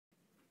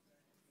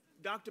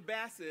Dr.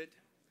 Bassett,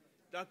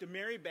 Dr.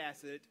 Mary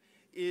Bassett,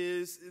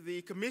 is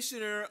the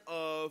commissioner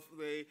of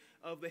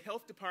the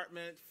health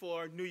department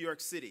for New York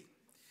City.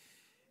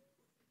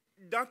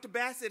 Dr.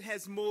 Bassett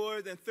has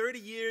more than 30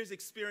 years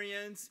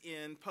experience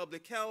in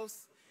public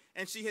health,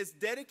 and she has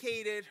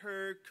dedicated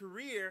her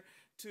career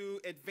to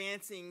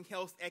advancing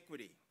health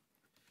equity.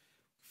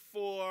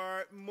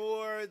 For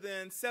more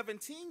than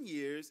 17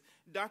 years,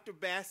 Dr.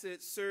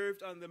 Bassett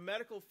served on the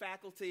medical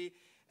faculty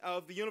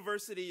of the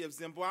University of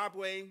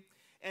Zimbabwe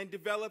and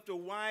developed a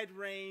wide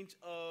range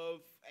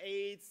of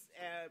AIDS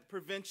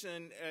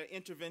prevention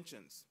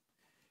interventions.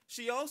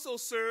 She also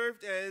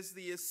served as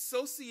the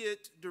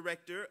Associate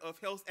Director of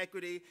Health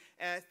Equity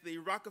at the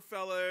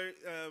Rockefeller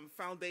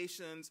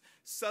Foundation's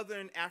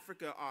Southern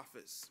Africa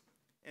office.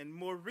 And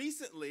more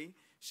recently,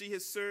 she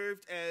has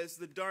served as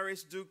the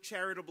Doris Duke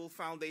Charitable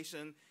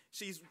Foundation.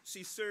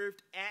 She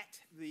served at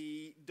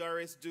the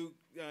Doris Duke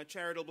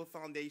Charitable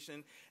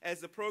Foundation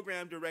as the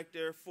Program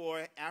Director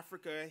for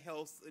Africa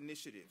Health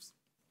Initiatives.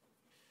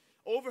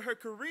 Over her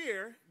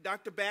career,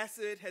 Dr.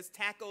 Bassett has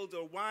tackled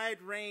a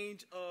wide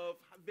range of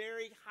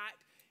very hot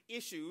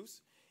issues,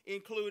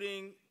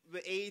 including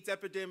the AIDS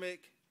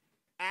epidemic,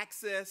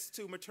 access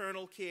to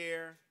maternal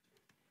care,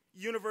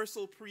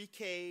 universal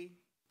pre-K,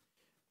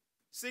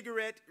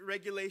 cigarette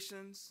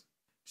regulations,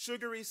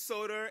 sugary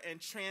soda and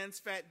trans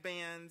fat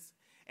bans,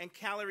 and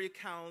calorie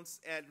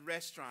counts at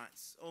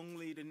restaurants,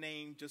 only to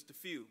name just a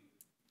few.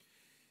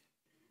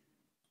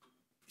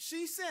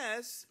 She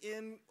says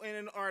in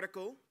an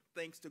article,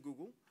 thanks to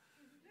Google,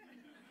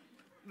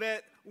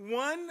 that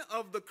one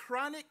of the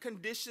chronic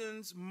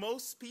conditions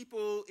most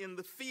people in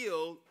the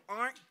field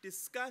aren't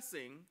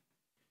discussing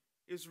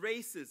is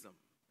racism.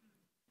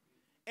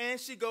 And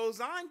she goes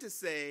on to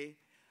say,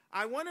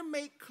 I want to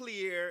make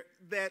clear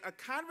that a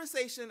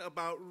conversation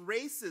about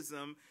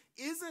racism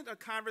isn't a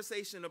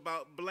conversation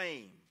about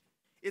blame.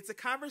 It's a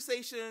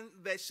conversation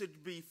that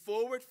should be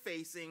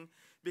forward-facing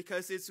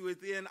because it's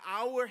within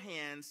our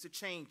hands to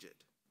change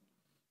it.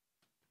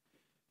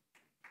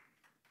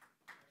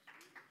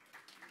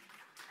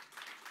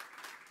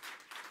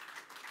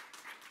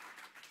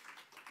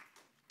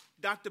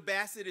 Dr.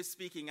 Bassett is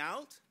speaking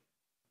out,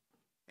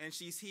 and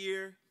she's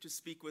here to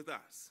speak with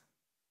us.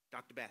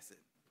 Dr. Bassett.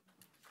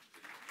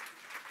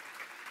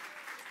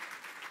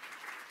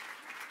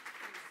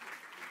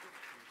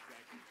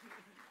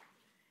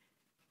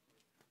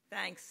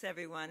 Thanks,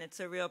 everyone.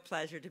 It's a real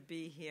pleasure to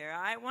be here.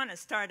 I want to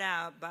start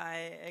out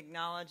by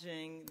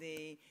acknowledging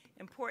the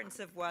importance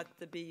of what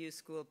the BU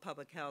School of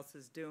Public Health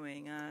is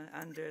doing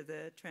under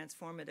the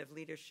transformative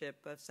leadership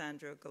of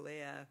Sandro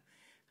Galea.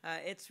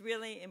 It's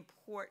really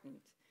important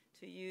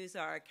to use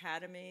our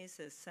academies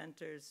as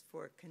centers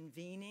for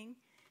convening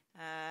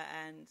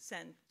and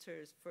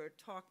centers for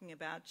talking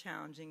about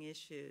challenging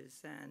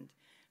issues. And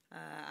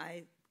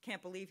I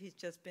can't believe he's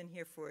just been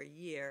here for a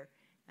year,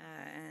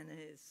 and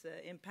his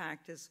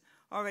impact is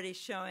already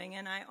showing.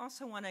 And I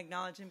also want to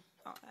acknowledge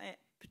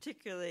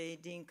particularly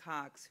Dean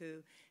Cox,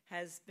 who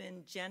has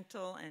been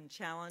gentle and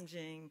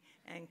challenging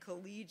and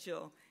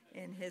collegial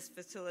in his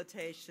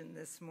facilitation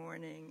this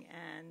morning.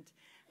 And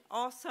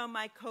also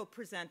my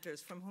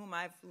co-presenters, from whom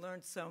I've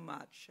learned so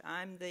much.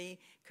 I'm the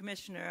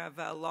commissioner of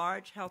a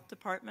large health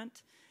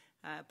department.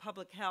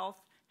 Public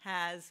health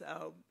has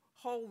a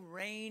whole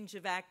range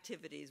of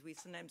activities. We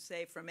sometimes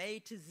say from A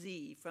to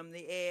Z, from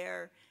the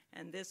air,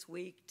 and this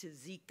week to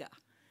Zika.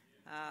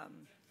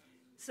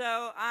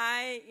 So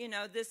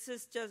this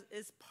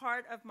is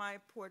part of my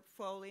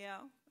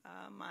portfolio.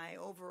 My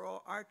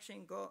overall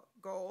arching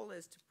goal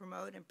is to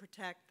promote and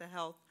protect the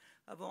health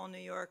of all New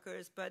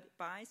Yorkers, but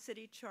by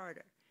city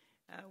charter,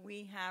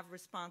 we have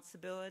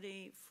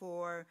responsibility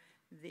for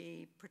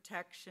the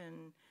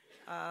protection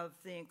of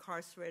the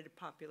incarcerated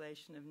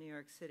population of New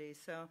York City.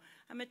 So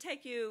I'm going to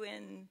take you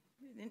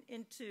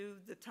into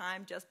the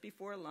time just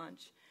before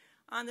lunch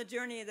on the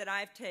journey that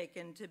I've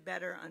taken to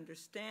better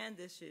understand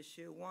this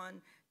issue,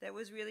 one that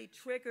was really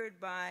triggered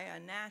by a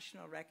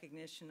national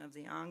recognition of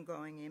the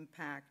ongoing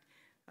impact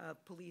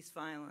of police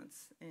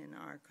violence in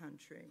our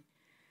country.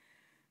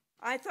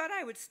 I thought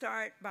I would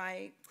start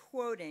by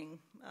quoting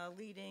a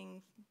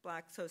leading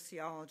black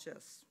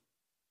sociologist.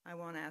 I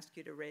won't ask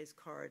you to raise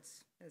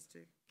cards as to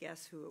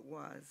guess who it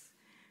was,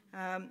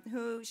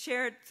 who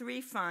shared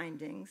 3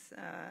 findings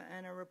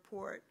and a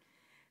report.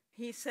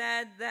 He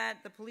said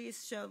that the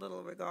police show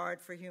little regard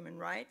for human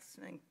rights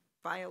and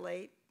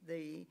violate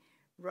the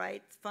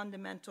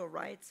fundamental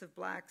rights of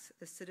black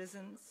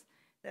citizens,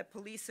 that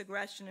police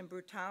aggression and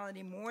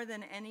brutality, more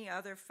than any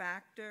other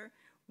factor,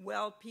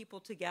 weld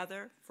people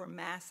together for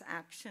mass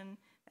action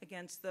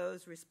against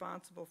those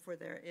responsible for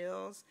their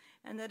ills,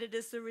 and that it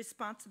is the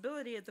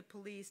responsibility of the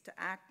police to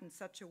act in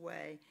such a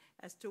way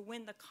as to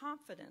win the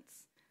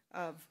confidence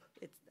of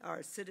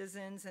our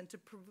citizens and to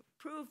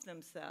prove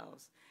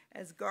themselves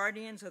as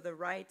guardians of the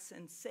rights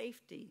and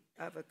safety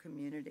of a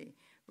community,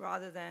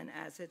 rather than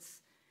as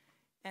its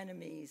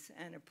enemies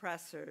and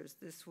oppressors.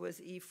 This was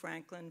E.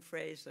 Franklin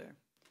Fraser,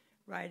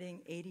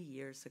 writing 80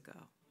 years ago.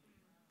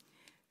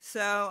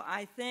 So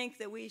I think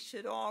that we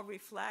should all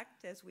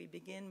reflect as we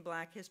begin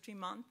Black History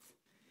Month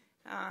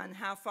on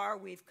how far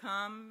we've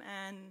come,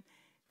 and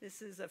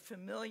this is a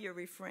familiar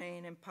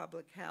refrain in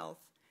public health,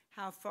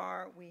 how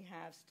far we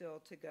have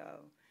still to go.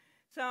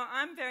 So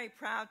I'm very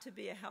proud to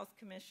be a health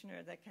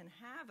commissioner that can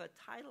have a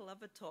title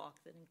of a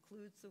talk that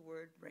includes the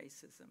word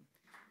racism.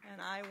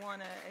 And I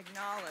want to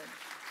acknowledge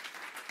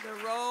the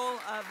role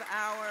of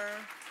our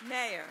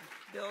mayor,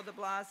 Bill de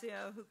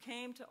Blasio, who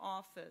came to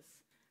office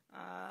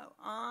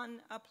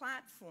on a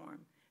platform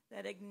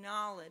that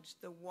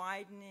acknowledged the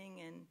widening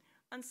and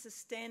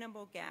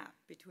unsustainable gap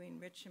between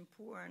rich and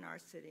poor in our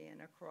city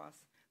and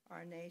across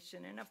our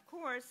nation. And of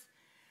course,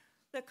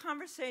 the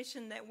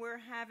conversation that we're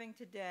having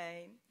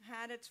today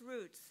had its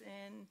roots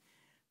in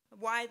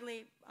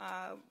widely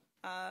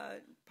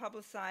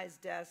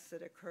publicized deaths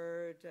that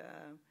occurred.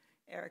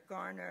 Eric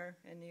Garner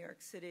in New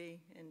York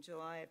City in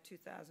July of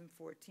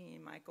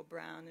 2014, Michael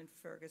Brown in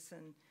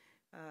Ferguson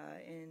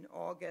in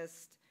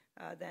August,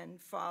 then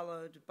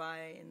followed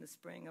by, in the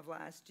spring of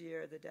last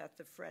year, the death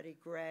of Freddie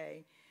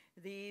Gray.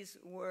 These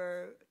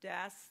were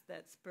deaths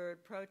that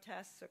spurred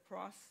protests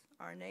across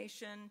our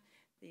nation.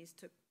 These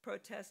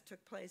protests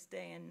took place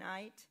day and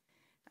night.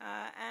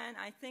 And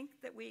I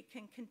think that we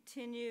can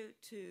continue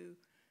to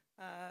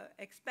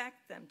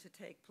expect them to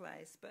take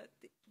place, but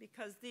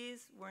because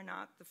these were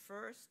not the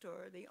first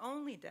or the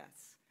only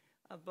deaths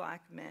of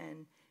Black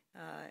men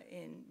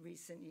in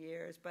recent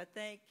years, but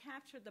they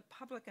captured the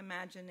public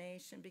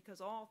imagination because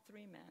all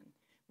three men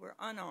were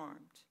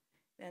unarmed,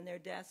 and their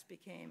deaths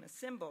became a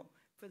symbol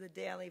for the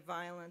daily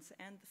violence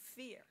and the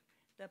fear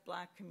that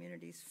Black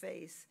communities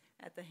face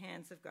at the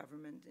hands of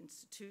government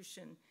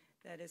institution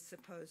that is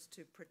supposed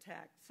to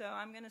protect. So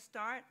I'm going to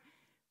start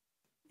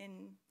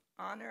in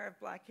honor of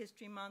Black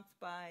History Month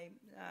by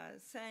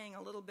saying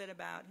a little bit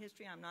about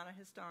history. I'm not a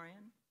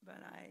historian,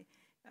 but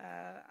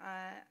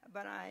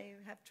I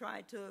have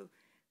tried to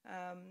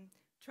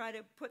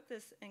put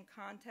this in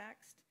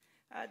context.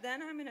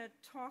 Then I'm going to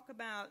talk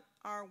about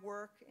our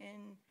work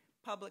in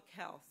public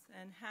health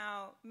and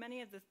how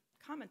many of the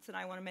comments that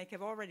I want to make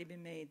have already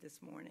been made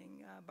this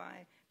morning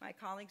by my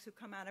colleagues who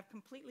come out of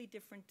completely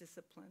different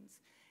disciplines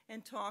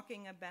and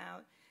talking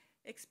about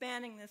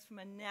expanding this from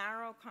a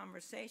narrow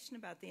conversation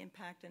about the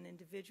impact on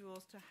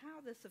individuals to how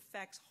this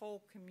affects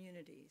whole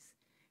communities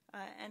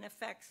and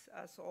affects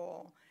us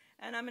all.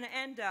 And I'm going to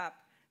end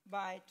up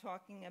by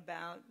talking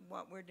about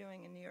what we're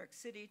doing in New York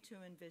City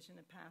to envision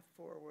a path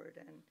forward.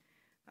 And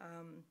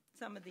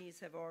some of these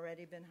have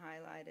already been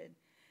highlighted.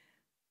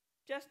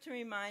 Just to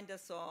remind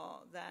us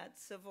all that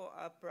civil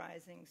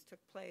uprisings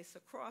took place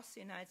across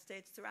the United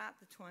States throughout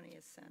the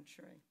 20th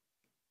century.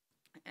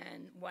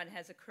 And what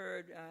has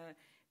occurred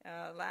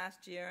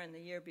last year and the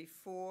year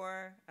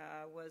before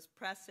was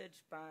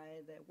presaged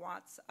by the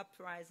Watts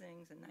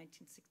uprisings in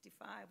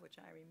 1965, which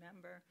I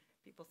remember.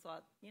 People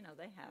thought, you know,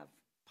 they have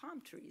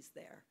palm trees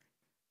there.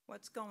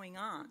 What's going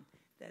on?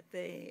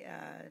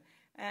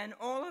 And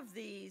all of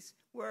these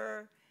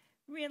were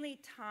really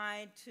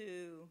tied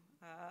to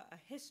a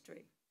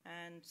history,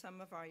 and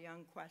some of our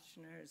young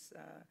questioners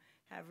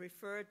have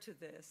referred to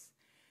this,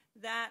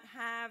 that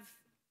have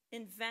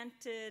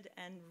invented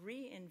and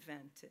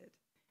reinvented,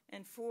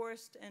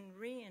 enforced and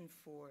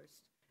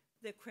reinforced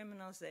the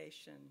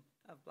criminalization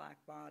of Black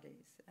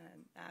bodies.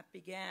 And that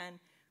began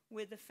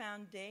with the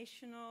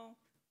foundational,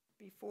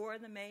 before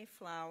the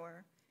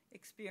Mayflower,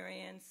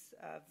 experience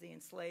of the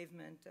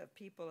enslavement of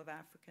people of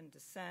African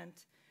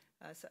descent,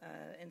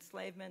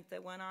 enslavement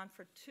that went on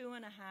for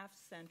 2.5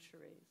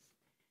 centuries.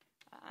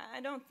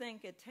 I don't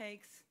think it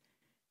takes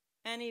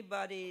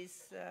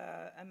anybody's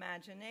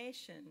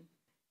imagination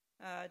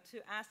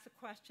to ask the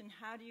question,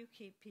 how do you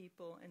keep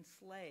people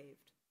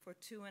enslaved for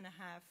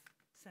 2.5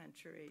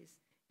 centuries?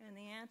 And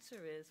the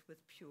answer is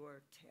with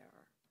pure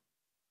terror.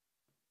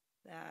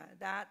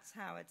 That's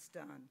how it's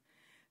done.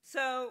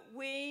 So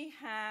we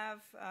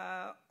have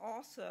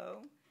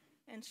also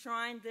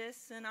enshrined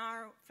this in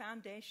our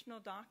foundational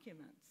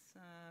documents,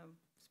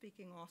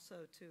 speaking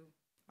also to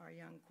our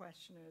young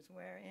questioners,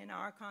 where in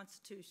our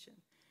Constitution,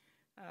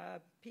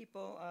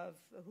 people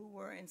who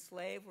were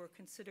enslaved were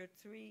considered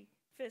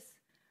 3/5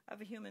 of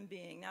a human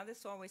being. Now,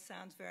 this always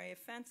sounds very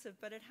offensive,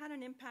 but it had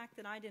an impact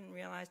that I didn't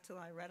realize till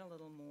I read a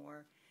little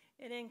more.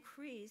 It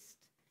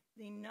increased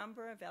the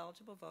number of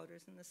eligible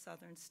voters in the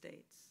southern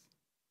states.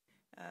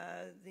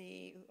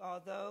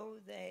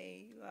 Although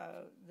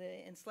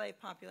the enslaved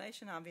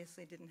population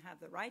obviously didn't have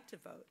the right to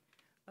vote,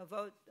 a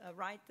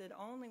right that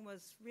only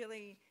was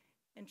really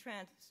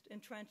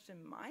entrenched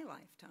in my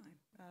lifetime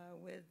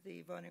with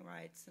the voting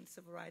rights and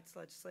civil rights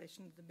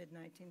legislation of the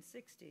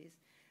mid-1960s.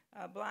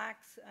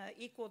 Blacks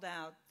equaled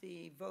out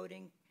the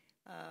voting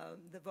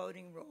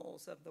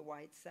rolls of the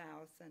white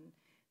South,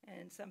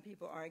 and some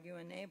people argue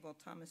enabled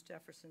Thomas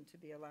Jefferson to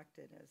be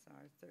elected as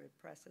our third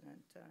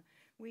president.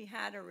 We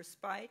had a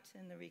respite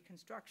in the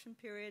Reconstruction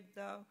period,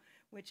 though,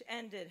 which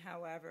ended,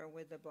 however,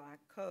 with the Black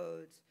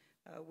codes,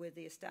 with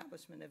the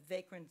establishment of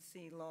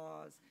vagrancy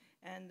laws,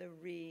 and the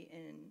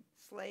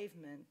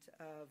re-enslavement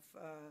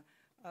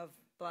of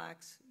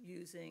blacks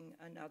using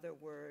another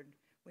word.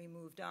 We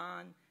moved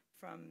on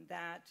from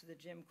that to the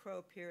Jim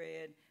Crow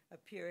period, a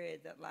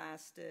period that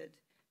lasted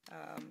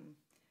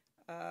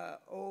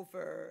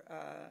over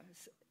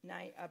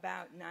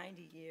about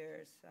 90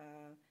 years.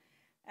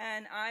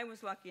 And I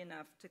was lucky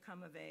enough to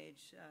come of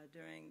age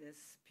during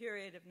this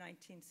period of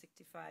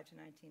 1965 to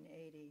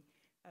 1980,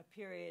 a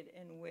period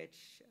in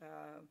which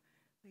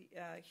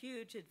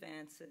huge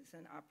advances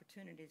and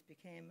opportunities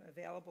became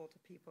available to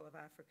people of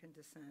African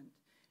descent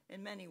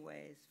in many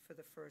ways for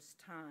the first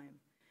time.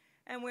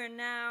 And we're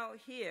now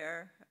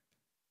here.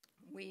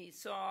 We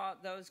saw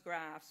those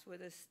graphs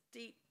with a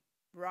steep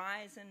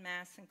rise in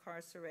mass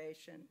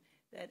incarceration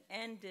that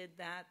ended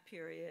that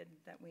period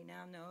that we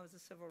now know as the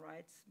Civil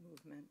Rights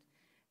Movement,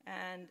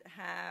 and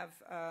have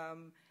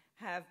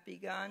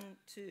begun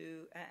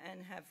to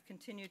and have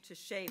continued to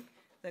shape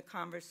the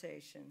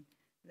conversation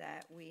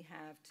that we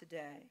have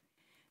today.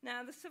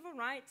 Now, the Civil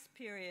Rights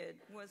period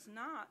was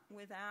not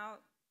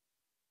without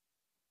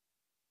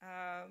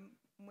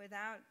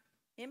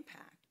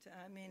impact.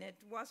 I mean, it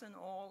wasn't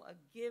all a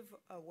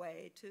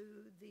giveaway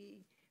to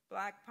the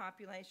black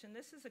population.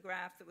 This is a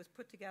graph that was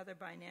put together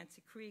by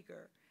Nancy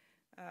Krieger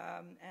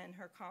and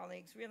her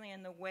colleagues, really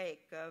in the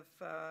wake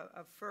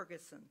of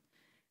Ferguson.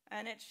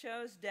 And it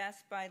shows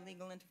deaths by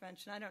legal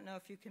intervention. I don't know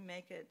if you can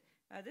make it.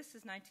 This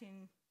is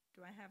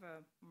do I have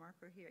a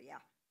marker here? Yeah.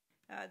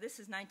 This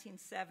is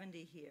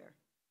 1970 here.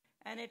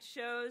 And it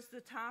shows the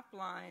top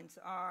lines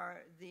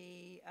are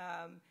the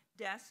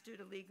deaths due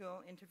to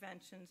legal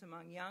interventions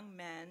among young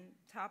men.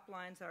 Top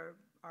lines are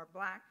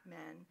black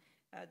men.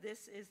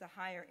 This is the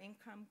higher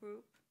income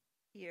group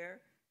here,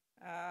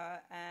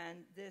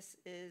 and this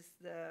is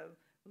the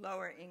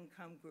lower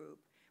income group.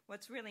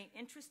 What's really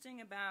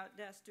interesting about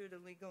deaths due to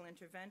legal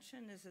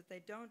intervention is that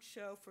they don't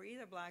show, for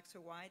either blacks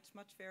or whites,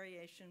 much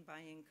variation by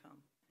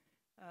income,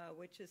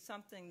 which is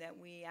something that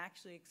we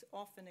actually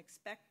often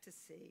expect to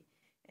see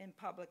in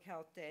public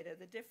health data.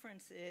 The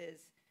difference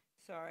is,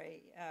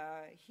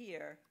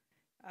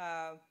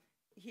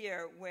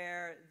 here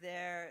where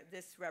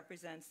this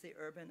represents the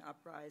urban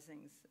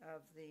uprisings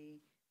of the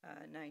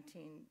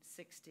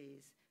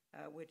 1960s,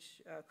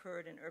 which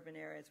occurred in urban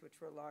areas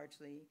which were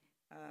largely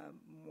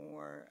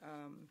more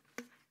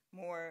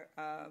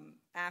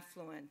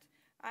affluent.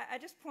 I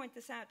just point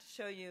this out to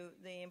show you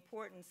the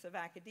importance of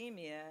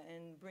academia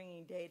in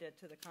bringing data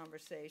to the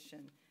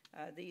conversation.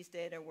 These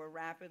data were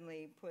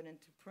rapidly put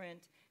into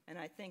print and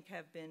I think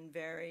have been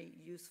very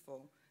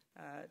useful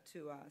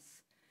to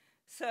us.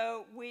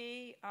 So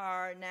we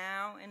are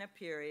now in a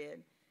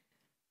period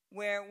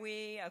where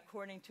we,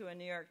 according to a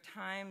New York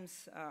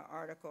Times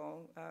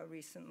article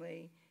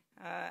recently,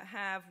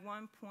 have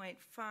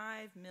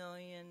 1.5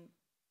 million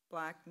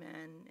black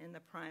men in the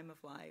prime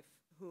of life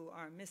who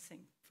are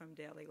missing from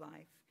daily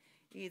life,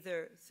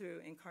 either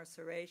through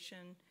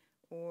incarceration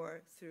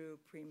or through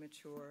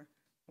premature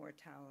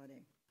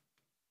mortality.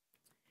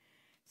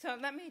 So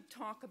let me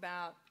talk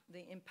about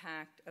the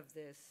impact of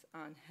this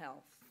on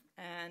health.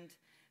 And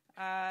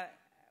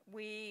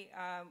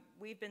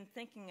we've been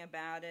thinking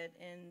about it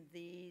in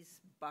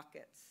these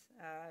buckets,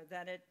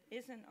 that it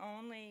isn't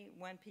only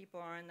when people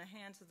are in the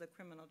hands of the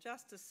criminal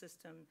justice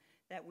system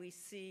that we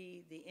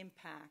see the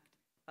impact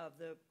of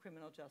the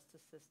criminal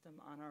justice system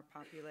on our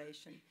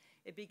population.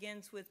 It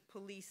begins with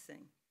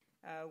policing,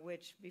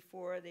 which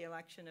before the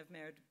election of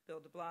Mayor Bill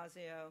de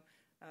Blasio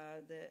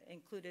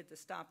included the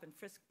stop and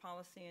frisk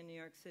policy in New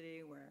York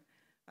City, where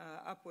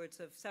upwards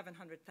of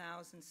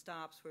 700,000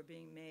 stops were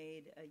being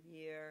made a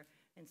year.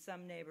 In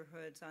some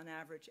neighborhoods, on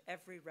average,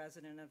 every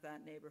resident of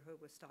that neighborhood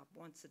was stopped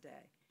once a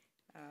day.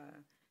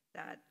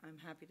 That, I'm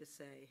happy to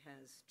say,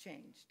 has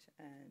changed.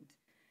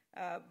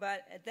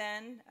 But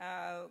then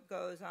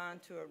goes on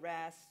to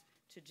arrest,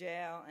 to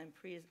jail, and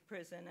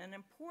prison. And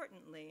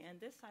importantly, and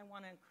this I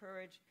want to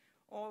encourage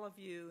all of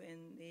you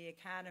in the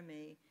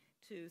academy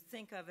to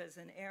think of as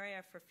an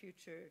area for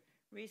future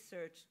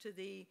research, to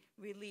the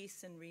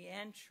release and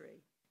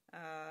reentry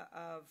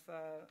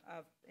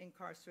of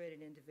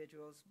incarcerated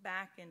individuals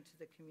back into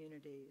the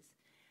communities.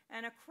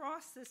 And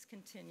across this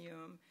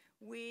continuum,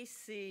 we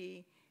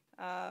see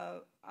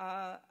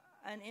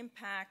an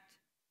impact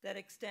that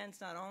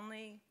extends not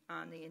only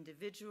on the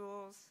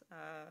individuals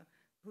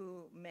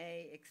who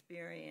may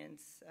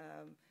experience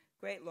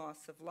great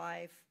loss of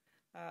life,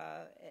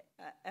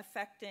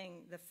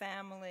 affecting the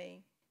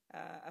family,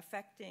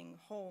 affecting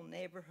whole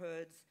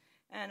neighborhoods,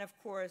 and of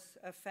course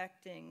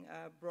affecting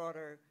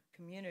broader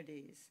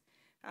communities.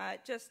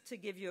 Just to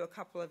give you a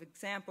couple of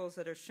examples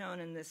that are shown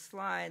in this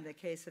slide, the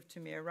case of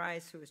Tamir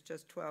Rice, who was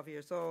just 12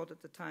 years old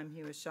at the time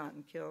he was shot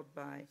and killed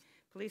by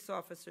police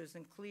officers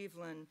in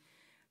Cleveland.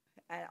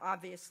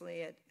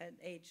 Obviously, at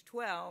age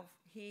 12,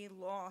 he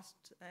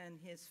lost, and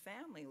his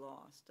family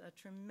lost, a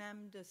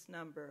tremendous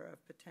number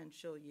of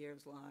potential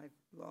years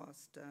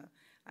lost.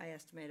 I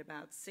estimate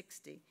about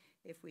 60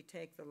 if we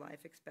take the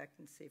life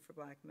expectancy for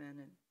black men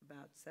at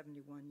about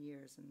 71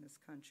 years in this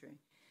country.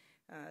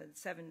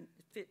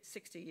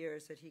 60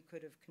 years that he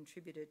could have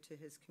contributed to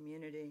his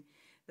community.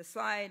 The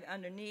slide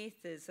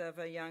underneath is of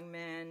a young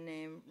man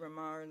named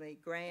Ramarley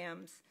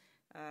Grahams,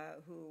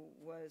 who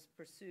was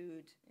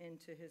pursued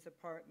into his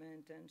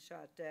apartment and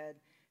shot dead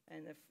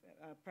in the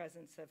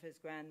presence of his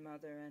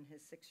grandmother and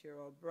his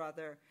 6-year-old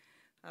brother.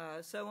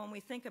 So when we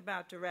think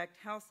about direct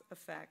health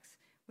effects,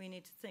 we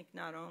need to think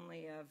not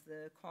only of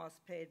the costs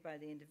paid by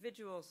the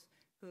individuals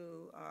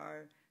who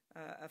are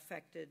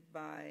affected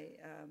by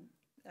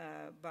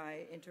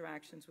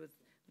interactions with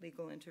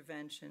legal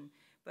intervention,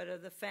 but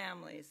of the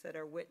families that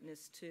are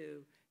witness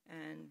to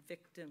and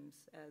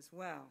victims as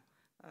well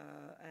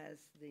as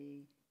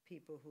the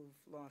people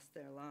who've lost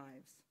their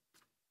lives.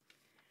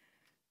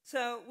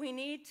 So we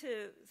need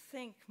to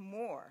think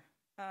more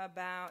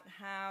about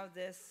how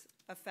this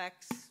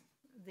affects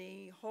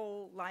the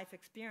whole life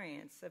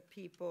experience of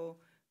people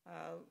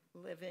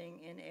living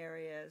in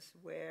areas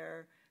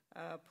where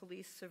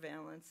police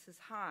surveillance is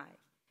high.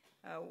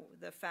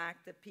 The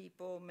fact that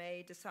people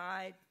may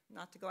decide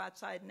not to go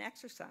outside and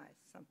exercise,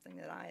 something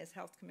that I, as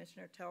health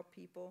commissioner, tell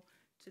people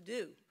to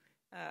do.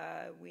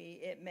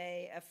 It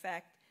may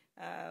affect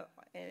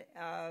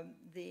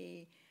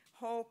the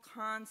whole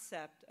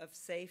concept of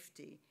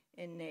safety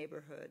in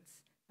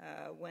neighborhoods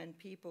when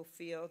people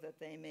feel that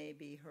they may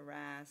be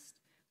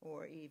harassed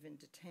or even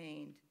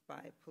detained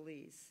by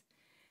police.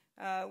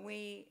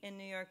 We in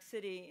New York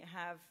City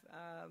have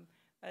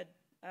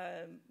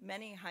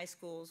many high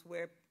schools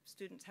where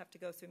students have to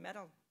go through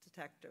metal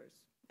detectors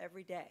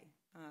every day.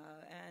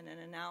 And an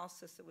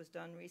analysis that was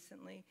done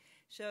recently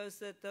shows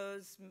that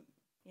those,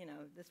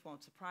 this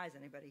won't surprise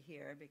anybody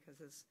here because,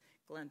 as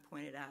Glenn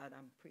pointed out,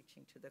 I'm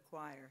preaching to the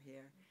choir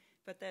here.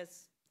 But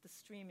there's the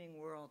streaming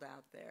world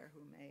out there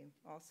who may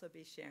also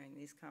be sharing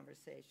these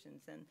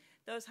conversations. And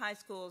those high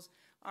schools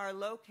are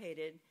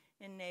located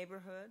in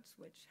neighborhoods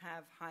which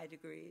have high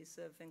degrees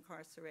of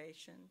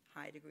incarceration,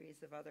 high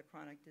degrees of other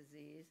chronic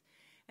disease.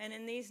 And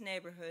in these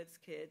neighborhoods,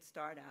 kids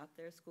start out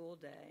their school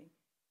day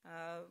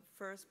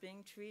first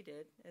being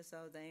treated as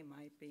though they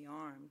might be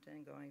armed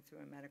and going through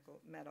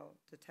a metal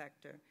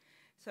detector.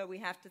 So we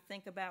have to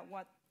think about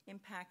what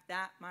impact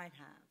that might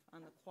have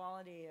on the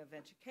quality of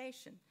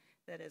education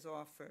that is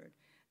offered.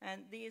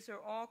 And these are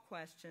all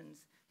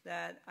questions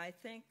that I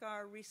think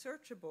are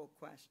researchable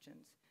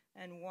questions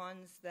and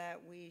ones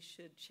that we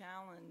should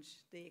challenge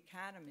the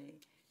academy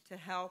to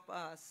help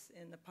us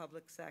in the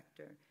public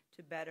sector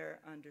to better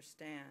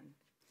understand.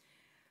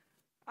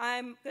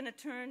 I'm going to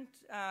turn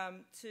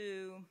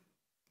to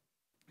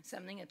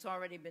something that's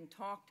already been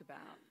talked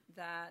about,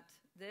 that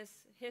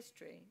this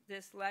history,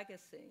 this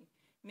legacy,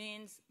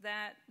 means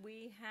that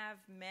we have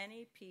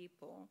many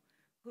people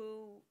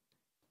who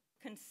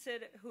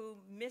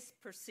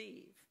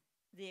misperceive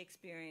the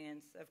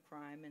experience of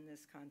crime in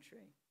this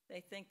country. They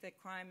think that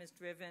crime is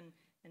driven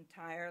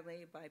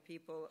entirely by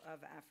people of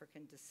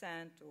African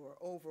descent or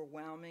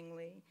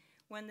overwhelmingly,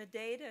 when the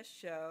data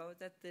show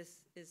that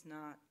this is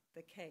not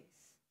the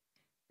case.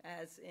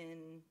 As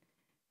in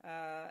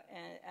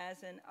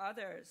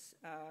other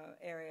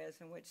areas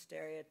in which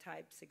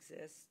stereotypes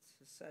exist,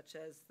 such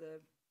as the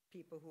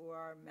people who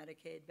are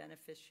Medicaid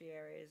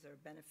beneficiaries or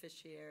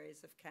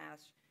beneficiaries of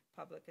cash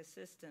public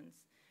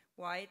assistance,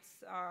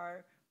 whites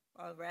are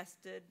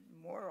arrested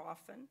more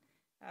often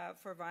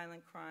for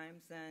violent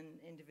crimes than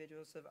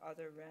individuals of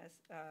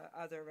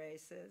other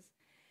races.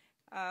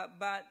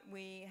 But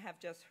we have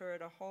just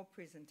heard a whole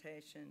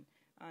presentation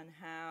on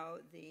how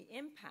the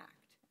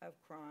impact of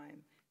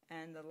crime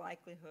and the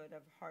likelihood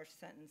of harsh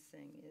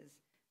sentencing is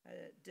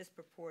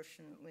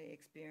disproportionately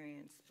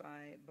experienced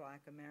by Black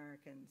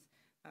Americans,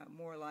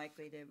 more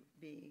likely to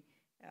be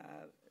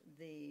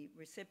the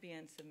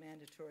recipients of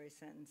mandatory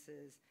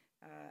sentences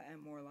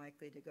and more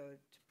likely to go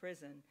to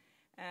prison.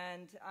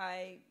 And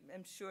I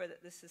am sure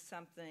that this is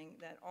something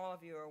that all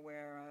of you are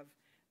aware of,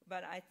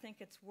 but I think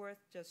it's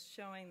worth just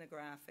showing the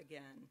graph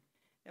again.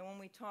 And when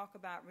we talk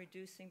about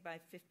reducing by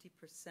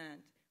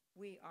 50%,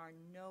 we are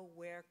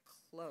nowhere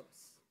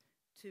close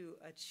to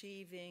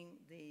achieving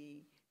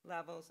the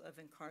levels of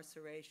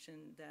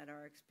incarceration that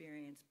are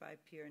experienced by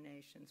peer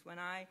nations. When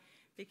I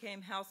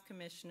became health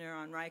commissioner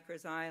on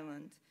Rikers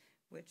Island,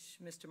 which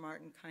Mr.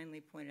 Martin kindly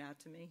pointed out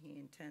to me, he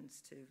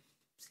intends to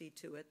see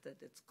to it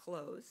that it's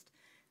closed.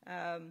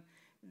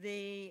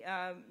 The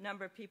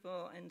number of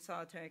people in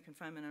solitary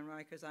confinement on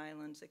Rikers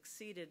Island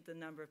exceeded the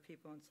number of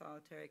people in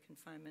solitary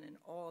confinement in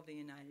all the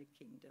United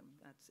Kingdom.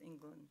 That's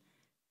England,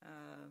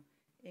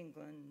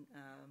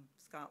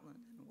 Scotland,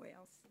 and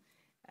Wales.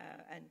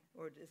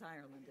 Or is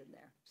Ireland in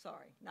there?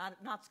 Sorry,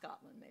 not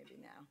Scotland maybe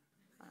now.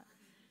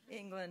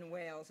 England,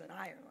 Wales, and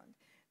Ireland.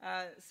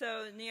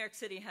 So New York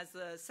City has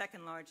the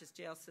second largest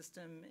jail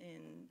system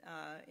in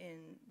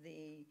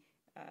the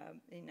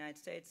United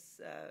States.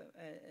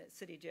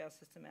 City jail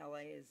system,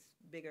 LA is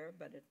bigger,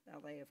 but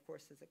LA, of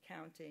course, is a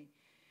county.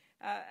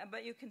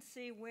 But you can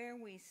see where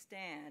we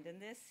stand, and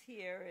this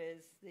here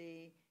is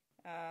the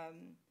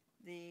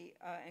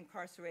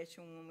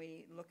incarceration when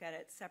we look at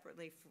it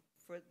separately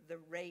for the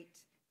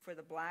rate for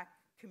the Black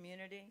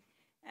community.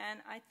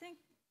 And I think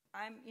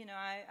I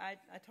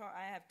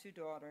have two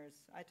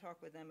daughters. I talk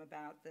with them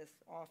about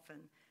this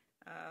often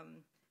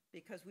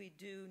because we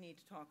do need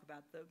to talk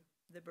about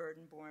the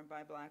burden borne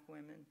by black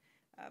women.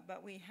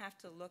 But we have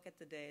to look at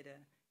the data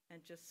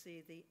and just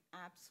see the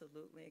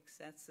absolutely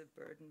excessive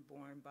burden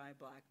borne by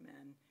black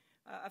men.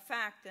 A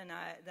fact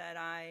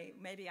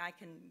maybe I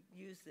can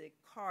use the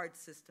card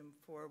system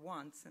for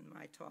once in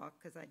my talk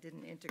because I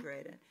didn't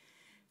integrate it.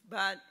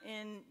 But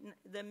in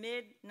the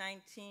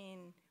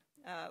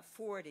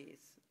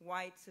mid-1940s,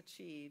 whites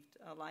achieved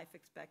a life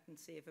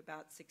expectancy of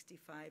about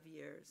 65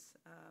 years.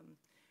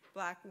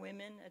 Black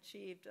women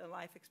achieved a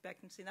life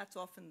expectancy. That's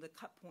often the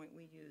cut point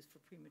we use for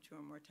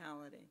premature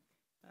mortality.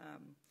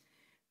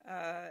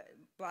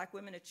 Black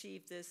women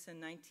achieved this in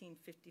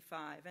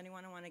 1955.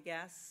 Anyone want to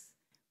guess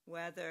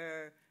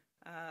whether,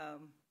 I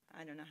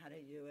don't know how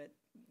to do it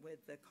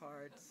with the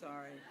card,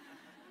 sorry.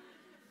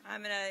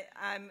 I'm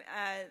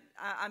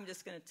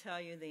just going to tell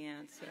you the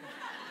answer.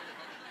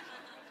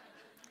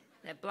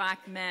 That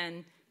black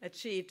men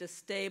achieved a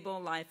stable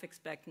life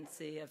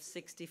expectancy of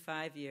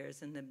 65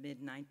 years in the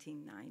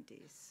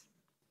mid-1990s.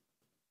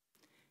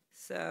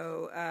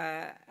 So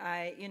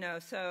I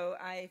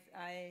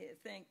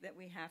think that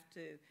we have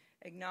to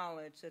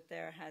acknowledge that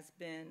there has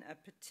been a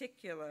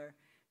particular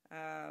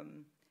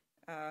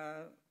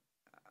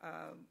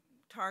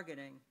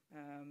targeting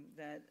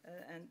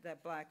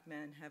that black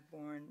men have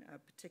borne a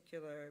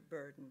particular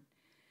burden.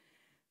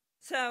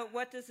 So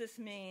what does this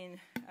mean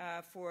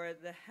for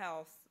the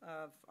health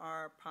of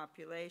our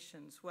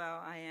populations?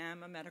 Well, I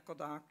am a medical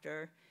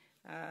doctor,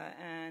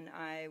 and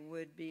I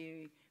would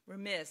be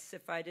remiss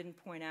if I didn't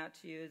point out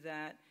to you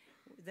that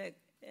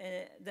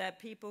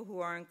people who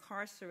are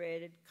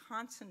incarcerated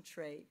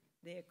concentrate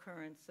the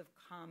occurrence of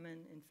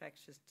common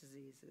infectious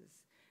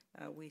diseases.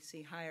 We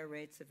see higher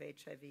rates of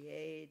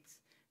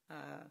HIV/AIDS,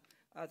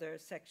 other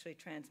sexually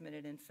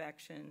transmitted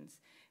infections.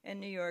 In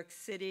New York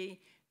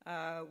City,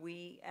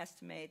 we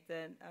estimate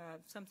that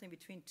something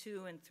between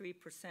 2 and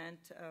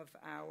 3% of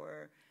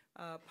our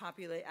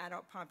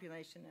adult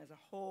population as a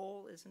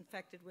whole is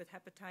infected with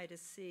hepatitis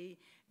C,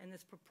 and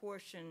this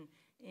proportion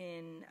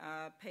in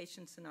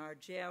patients in our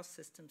jail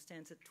system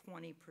stands at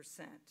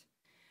 20%.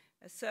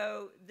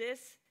 So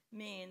this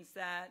means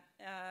that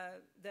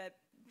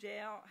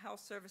jail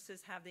health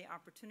services have the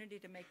opportunity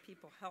to make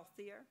people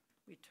healthier,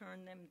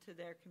 return them to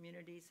their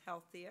communities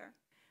healthier,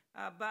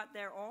 but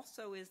there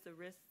also is the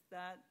risk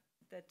that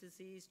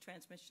disease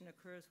transmission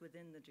occurs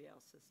within the jail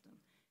system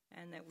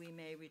and that we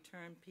may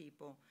return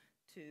people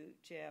to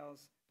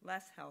jails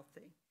less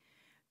healthy.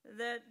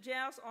 The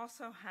jails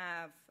also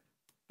have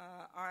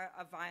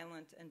a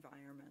violent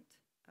environment.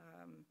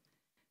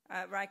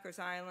 Rikers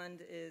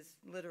Island is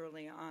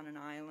literally on an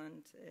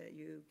island.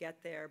 You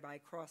get there by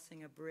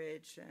crossing a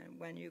bridge, and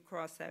when you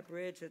cross that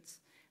bridge,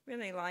 it's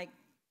really like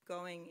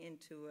going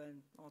into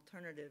an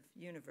alternative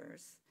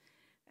universe.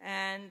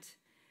 And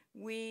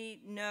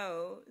we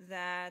know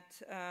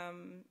that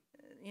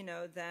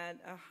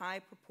that a high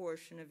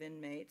proportion of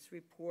inmates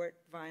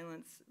report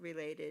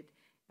violence-related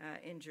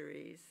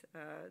injuries.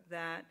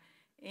 That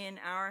in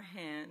our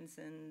hands,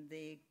 in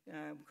the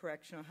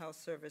correctional health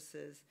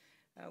services,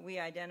 we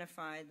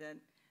identified that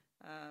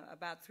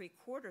about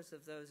 3/4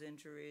 of those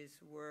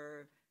injuries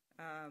were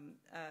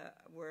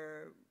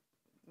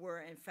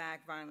in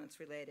fact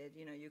violence-related.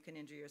 You know, you can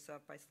injure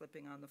yourself by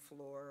slipping on the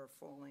floor or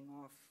falling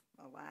off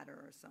a ladder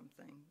or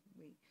something.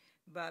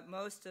 But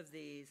most of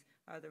these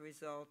are the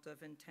result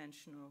of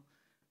intentional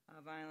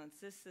violence.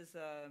 This is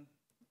a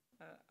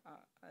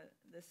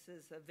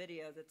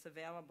video that's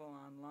available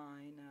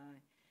online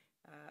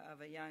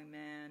of a young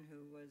man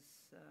who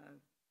was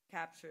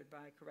captured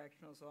by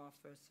correctional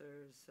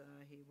officers.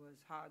 He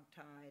was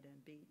hogtied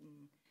and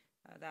beaten.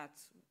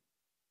 That's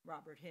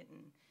Robert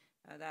Hinton.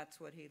 That's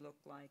what he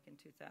looked like in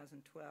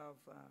 2012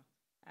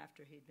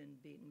 after he'd been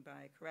beaten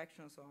by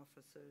correctional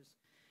officers.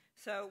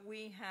 So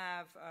we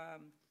have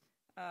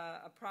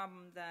a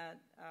problem that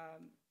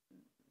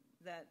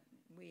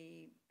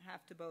we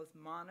have to both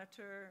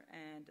monitor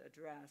and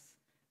address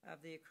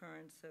of the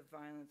occurrence of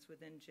violence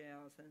within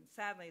jails. And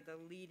sadly, the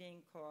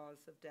leading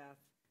cause of death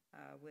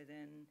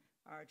within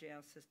our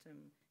jail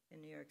system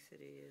in New York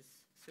City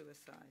is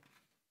suicide.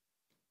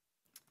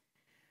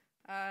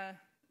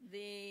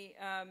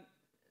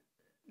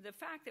 The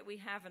fact that we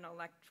have an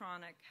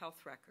electronic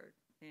health record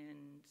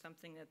in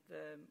something that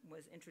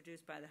was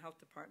introduced by the health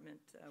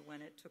department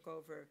when it took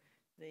over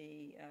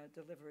the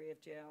delivery of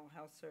jail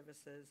health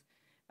services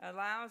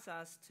allows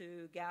us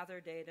to gather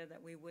data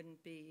that we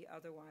wouldn't be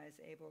otherwise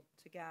able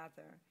to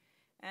gather.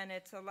 And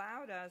it's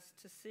allowed us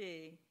to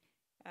see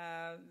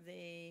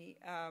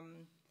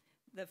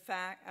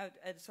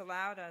it's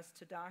allowed us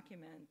to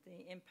document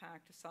the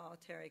impact of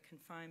solitary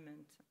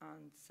confinement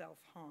on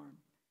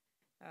self-harm.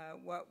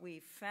 What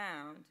we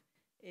found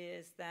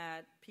is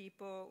that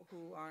people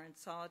who are in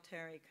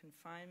solitary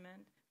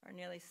confinement are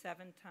nearly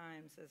 7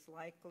 times as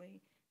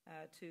likely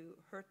to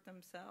hurt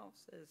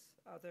themselves as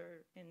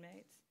other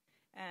inmates,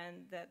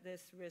 and that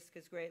this risk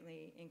is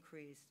greatly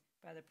increased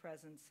by the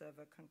presence of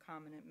a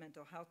concomitant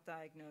mental health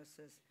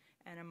diagnosis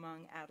and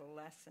among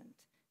adolescent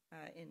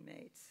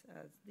inmates.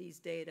 These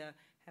data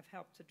have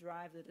helped to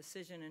drive the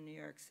decision in New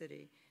York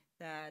City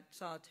that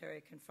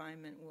solitary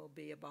confinement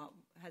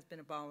has been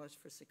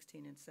abolished for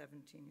 16 and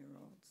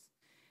 17-year-olds.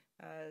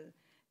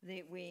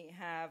 We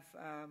have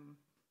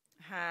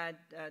had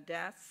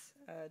deaths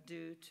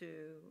due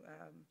to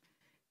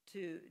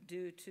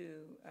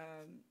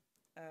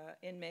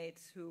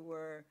inmates who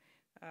were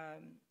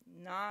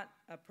not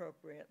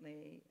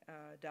appropriately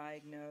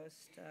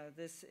diagnosed.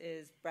 This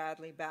is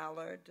Bradley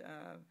Ballard,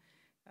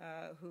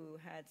 who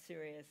had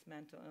serious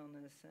mental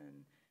illness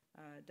and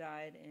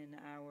died in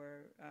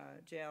our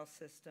jail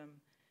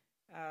system.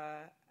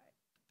 I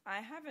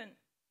haven't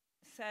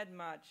said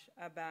much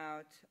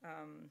about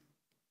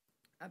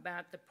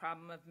the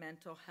problem of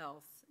mental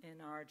health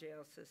in our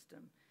jail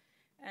system.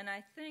 And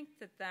I think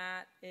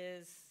that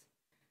is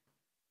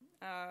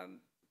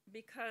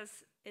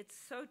because it's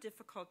so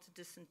difficult to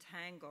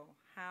disentangle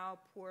how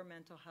poor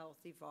mental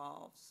health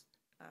evolves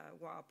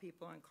while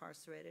people are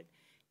incarcerated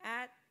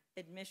at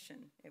admission,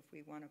 if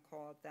we want to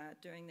call it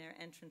that, during their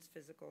entrance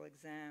physical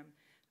exam.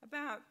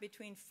 About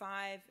between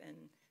 5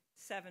 and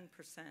 7%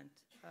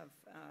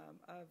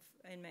 of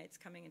inmates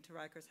coming into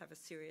Rikers have a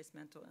serious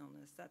mental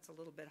illness. That's a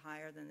little bit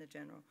higher than the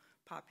general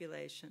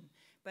population.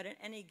 But at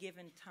any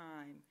given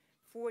time,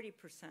 40%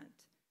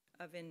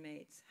 of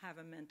inmates have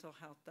a mental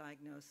health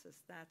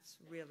diagnosis. That's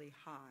really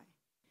high.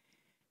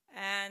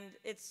 And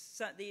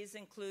these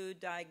include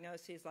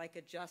diagnoses like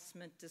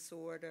adjustment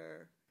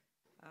disorder,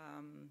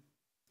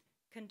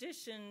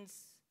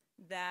 conditions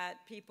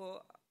that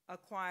people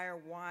acquire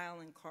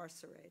while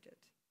incarcerated.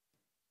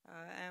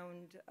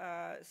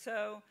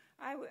 So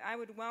I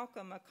would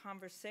welcome a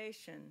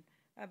conversation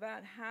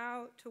about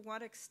to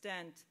what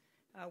extent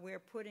we're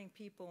putting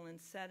people in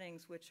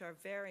settings which are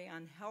very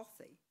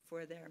unhealthy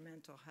for their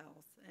mental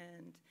health,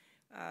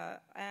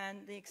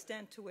 and the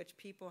extent to which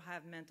people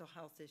have mental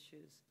health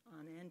issues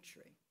on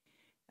entry.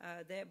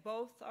 They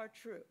both are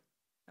true,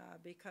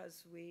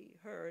 because we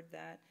heard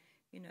that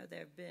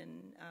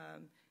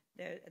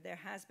there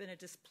has been a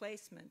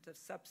displacement of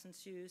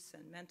substance use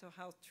and mental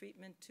health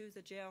treatment to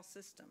the jail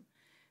system.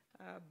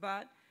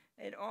 But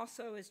it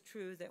also is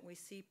true that we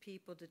see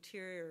people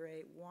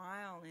deteriorate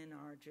while in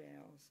our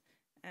jails.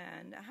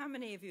 And how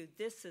many of you,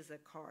 this is a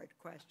card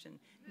question,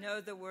 know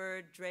the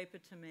word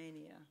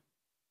drapetomania?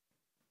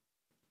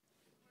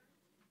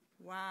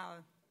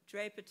 Wow,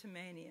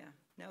 drapetomania.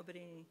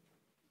 Nobody?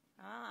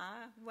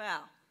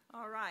 Well,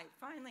 all right,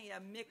 finally a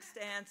mixed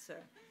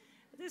answer.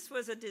 This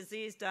was a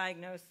disease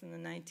diagnosed in the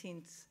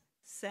 19th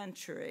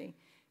century.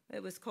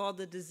 It was called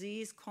the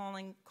disease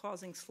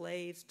causing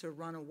slaves to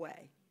run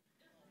away.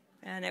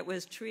 And it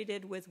was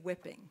treated with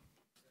whipping.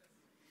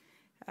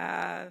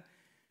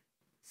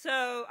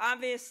 So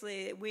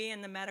obviously, we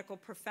in the medical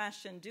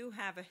profession do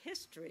have a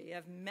history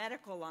of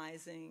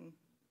medicalizing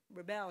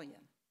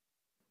rebellion.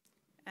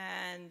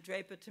 And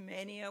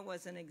drapetomania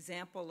was an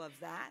example of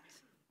that.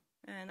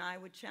 And I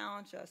would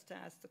challenge us to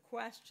ask the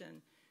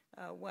question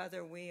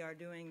whether we are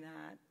doing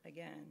that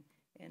again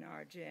in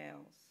our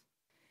jails.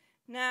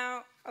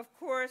 Now, of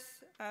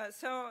course,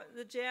 so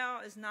the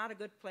jail is not a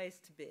good place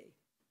to be.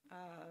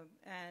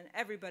 And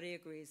everybody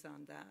agrees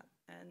on that.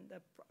 And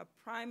a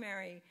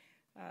primary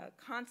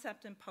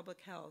concept in public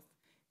health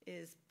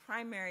is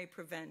primary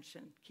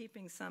prevention.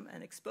 Keeping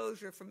an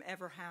exposure from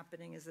ever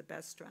happening is the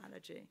best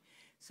strategy.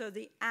 So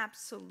the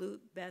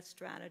absolute best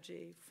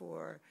strategy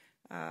for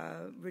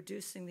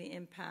reducing the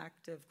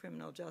impact of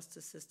criminal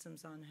justice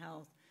systems on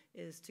health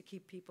is to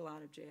keep people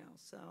out of jail.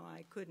 So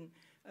I couldn't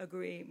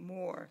agree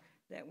more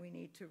that we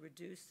need to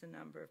reduce the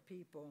number of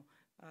people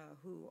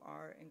who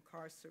are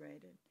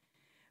incarcerated.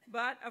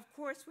 But, of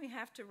course, we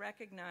have to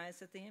recognize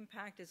that the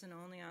impact isn't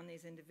only on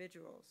these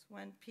individuals.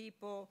 When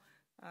people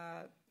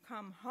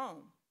come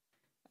home,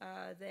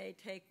 they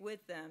take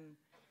with them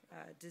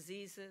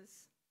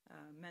diseases,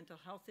 mental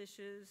health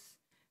issues,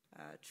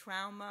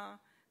 trauma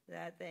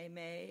that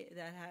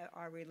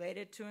are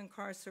related to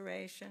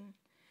incarceration,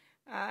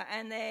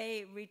 and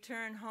they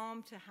return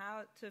home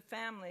to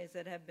families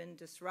that have been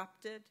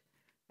disrupted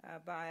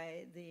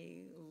by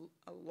the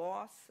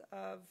loss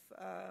of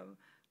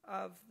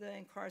the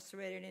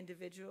incarcerated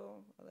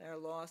individual, their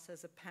loss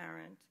as a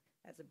parent,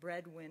 as a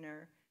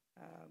breadwinner.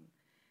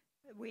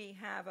 We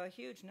have a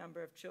huge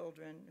number of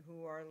children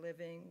who are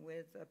living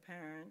with a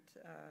parent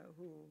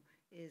who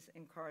is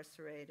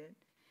incarcerated.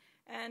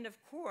 And of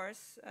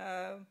course,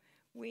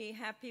 we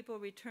have people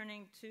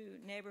returning to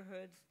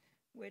neighborhoods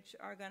which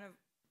are going to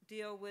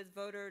deal with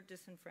voter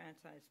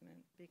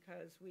disenfranchisement,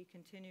 because we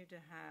continue to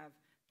have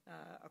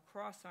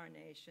across our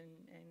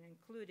nation, and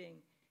including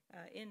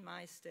in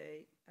my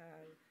state,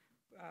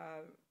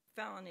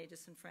 felony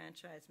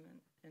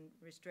disenfranchisement and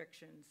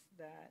restrictions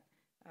that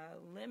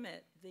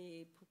limit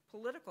the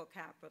political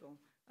capital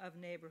of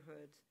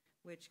neighborhoods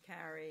which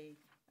carry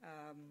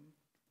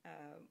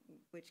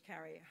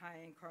high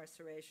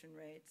incarceration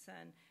rates.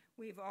 And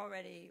we've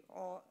already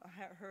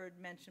heard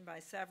mentioned by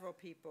several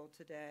people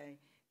today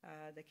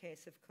the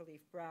case of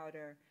Khalif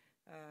Browder,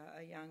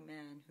 a young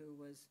man who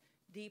was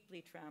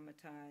deeply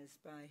traumatized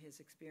by his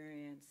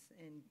experience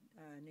in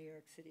New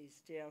York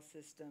City's jail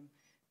system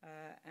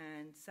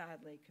and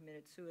sadly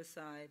committed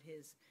suicide.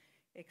 His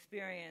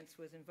experience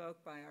was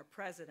invoked by our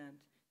president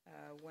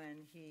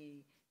when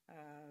he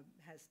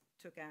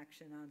took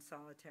action on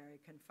solitary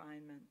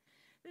confinement.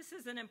 This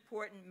is an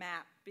important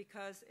map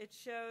because it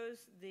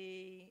shows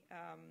the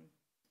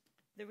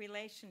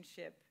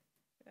relationship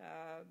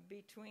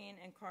between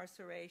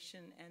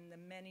incarceration and the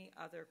many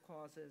other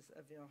causes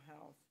of ill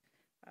health.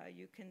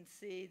 You can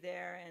see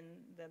there in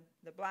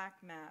the black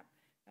map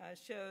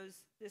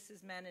shows this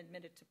is men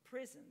admitted to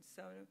prison.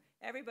 So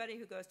everybody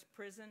who goes to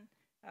prison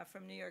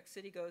from New York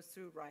City goes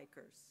through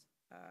Rikers.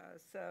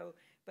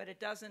 But it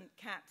doesn't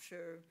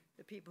capture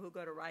the people who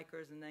go to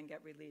Rikers and then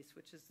get released,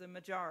 which is the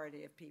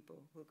majority of people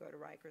who go to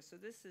Rikers. So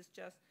this is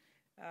just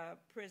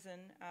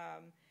prison.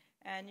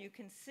 And you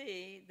can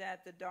see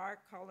that the dark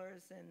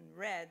colors in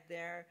red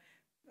there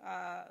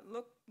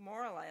look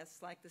more or less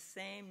like the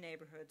same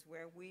neighborhoods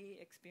where we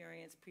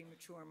experience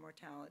premature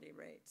mortality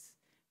rates.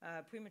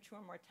 Premature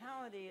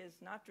mortality is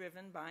not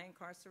driven by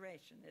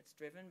incarceration. It's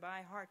driven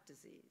by heart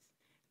disease,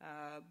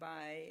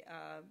 by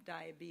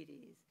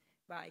diabetes,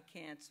 by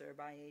cancer,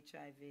 by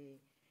HIV.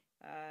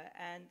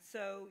 And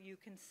so you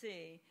can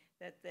see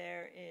that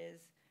there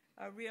is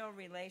a real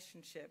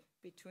relationship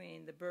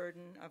between the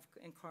burden of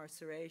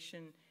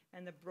incarceration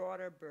and the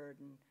broader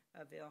burden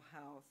of ill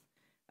health.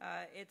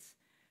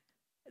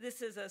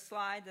 This is a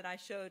slide that I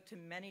showed to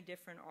many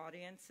different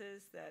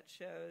audiences that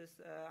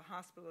shows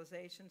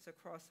hospitalizations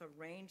across a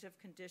range of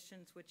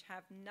conditions which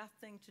have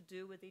nothing to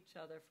do with each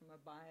other from a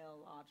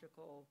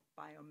biological,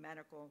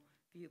 biomedical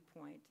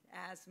viewpoint.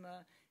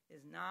 Asthma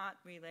is not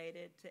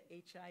related to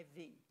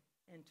HIV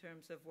in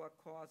terms of what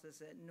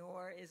causes it,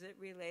 nor is it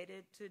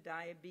related to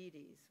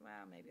diabetes.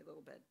 Well, maybe a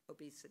little bit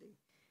obesity.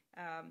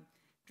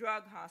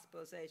 Drug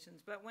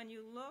hospitalizations. But when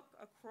you look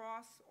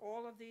across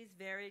all of these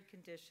varied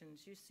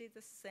conditions, you see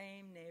the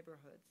same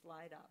neighborhoods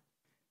light up,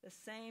 the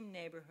same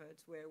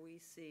neighborhoods where we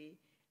see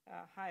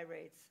high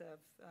rates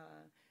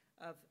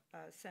of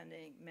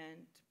sending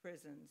men to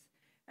prisons.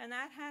 And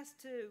that has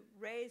to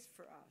raise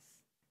for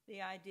us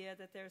the idea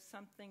that there's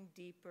something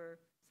deeper,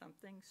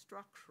 something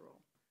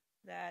structural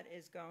that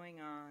is going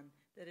on,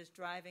 that is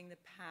driving the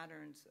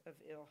patterns of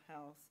ill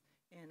health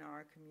in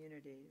our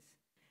communities.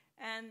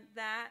 And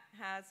that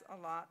has a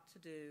lot to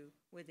do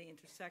with the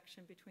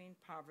intersection between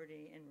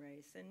poverty and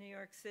race. In New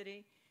York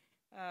City,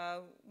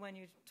 when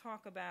you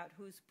talk about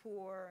who's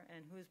poor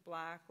and who's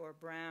black or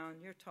brown,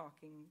 you're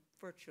talking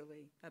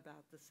virtually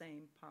about the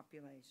same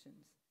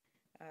populations.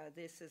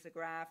 This is a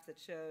graph that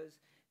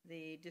shows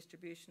the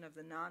distribution of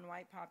the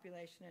non-white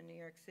population in New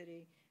York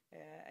City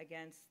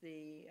against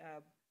the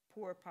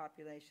poor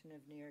population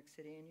of New York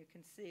City, and you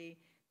can see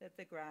that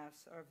the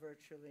graphs are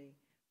virtually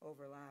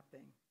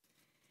overlapping.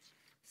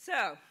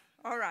 So,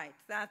 all right,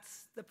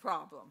 that's the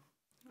problem.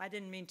 I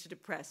didn't mean to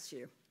depress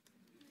you.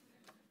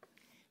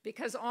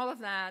 Because all of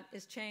that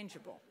is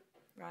changeable,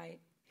 right?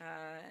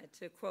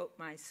 To quote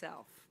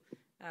myself,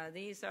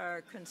 these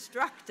are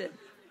constructed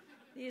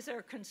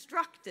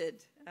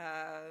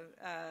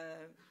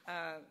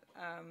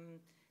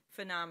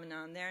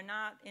phenomenon. They're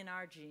not in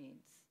our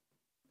genes.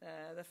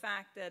 The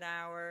fact that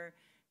our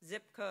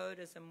zip code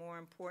is a more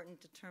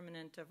important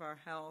determinant of our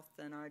health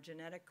than our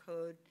genetic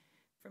code,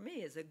 for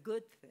me, is a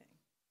good thing.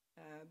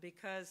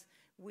 Because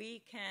we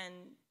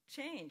can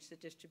change the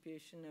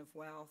distribution of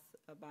wealth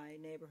by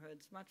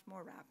neighborhoods much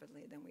more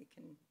rapidly than we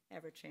can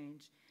ever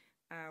change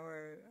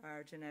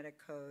our genetic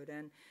code.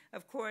 And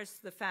of course,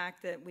 the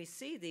fact that we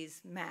see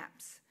these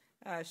maps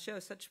show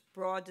such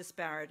broad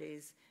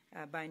disparities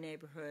by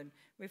neighborhood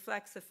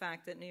reflects the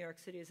fact that New York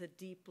City is a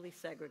deeply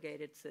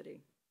segregated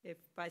city.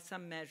 If by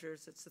some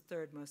measures, it's the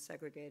third most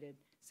segregated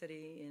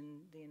city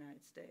in the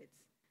United States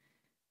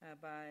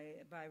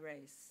by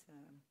race.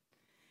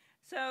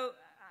 So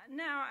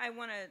now I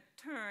want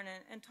to turn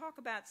and talk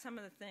about some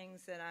of the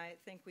things that I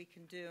think we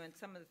can do and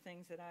some of the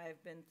things that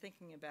I've been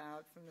thinking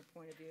about from the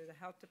point of view of the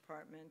health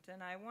department.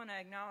 And I want to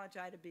acknowledge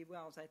Ida B.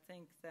 Wells. I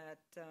think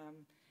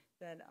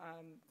that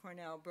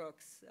Cornell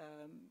Brooks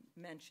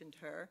mentioned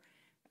her.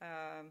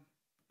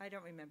 I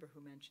don't remember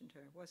who mentioned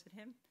her. Was it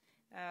him?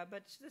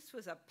 But this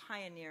was a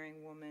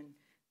pioneering woman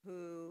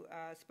who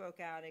spoke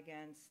out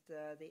against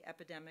the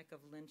epidemic of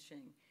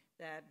lynching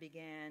that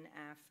began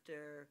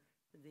after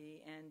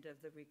the end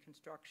of the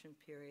Reconstruction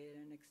period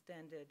and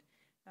extended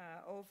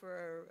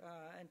over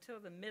until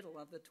the middle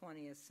of the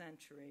 20th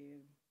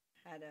century.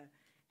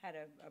 Had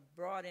a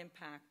broad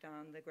impact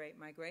on the Great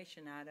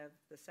Migration out of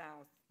the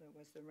South. That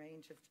was the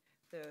range of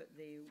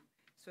the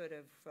sort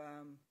of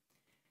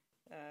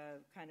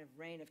kind of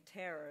reign of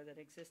terror that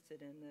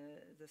existed in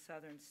the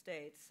southern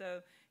states.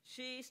 So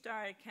she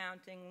started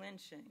counting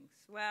lynchings.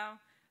 Well,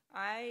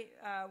 I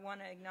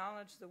want to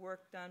acknowledge the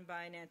work done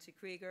by Nancy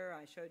Krieger.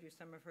 I showed you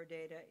some of her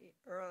data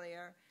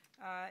earlier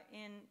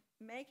in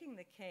making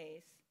the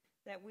case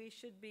that we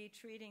should be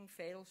treating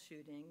fatal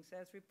shootings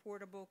as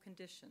reportable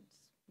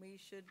conditions. We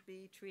should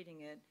be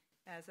treating it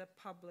as a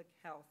public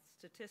health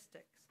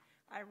statistics.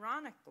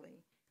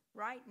 Ironically,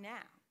 right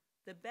now,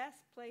 the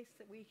best place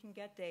that we can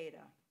get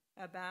data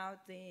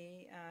about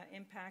the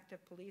impact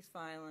of police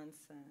violence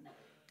and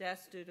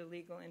deaths due to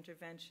legal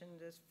intervention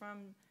is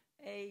from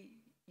a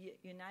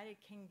United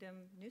Kingdom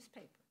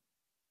newspaper.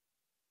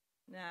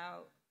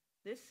 Now,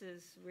 this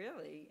is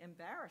really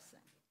embarrassing.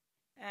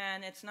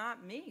 And it's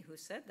not me who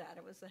said that.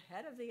 It was the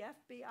head of the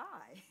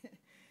FBI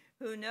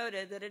who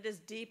noted that it is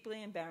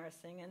deeply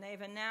embarrassing. And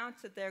they've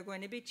announced that they're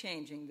going to be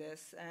changing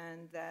this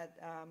and that,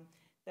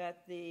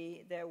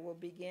 there will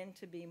begin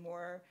to be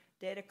more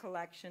data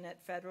collection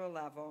at federal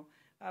level.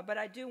 But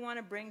I do want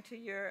to bring to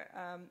your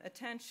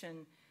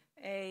attention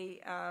a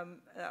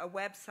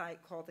website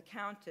called The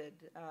Counted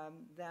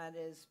that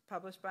is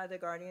published by the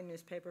Guardian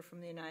newspaper from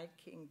the United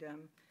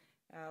Kingdom.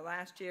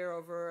 Last year,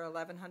 over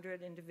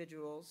 1,100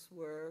 individuals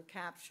were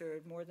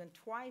captured, more than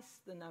twice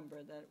the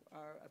number that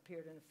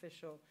appeared in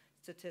official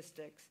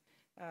statistics.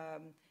 The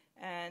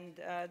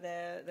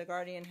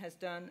Guardian has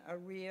done a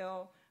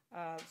real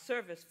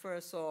service for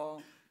us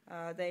all.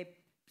 They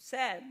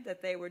said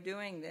that they were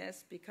doing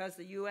this because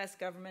the U.S.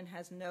 government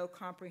has no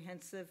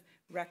comprehensive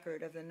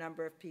record of the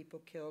number of people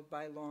killed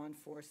by law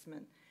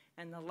enforcement,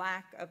 and the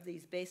lack of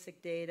these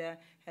basic data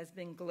has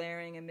been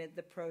glaring amid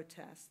the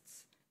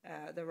protests,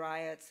 the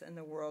riots, and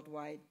the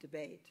worldwide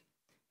debate.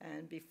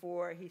 And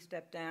before he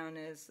stepped down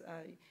as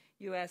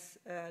U.S.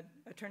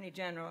 Attorney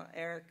General,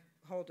 Eric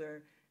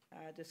Holder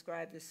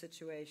described this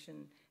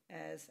situation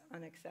as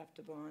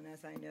unacceptable, and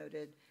as I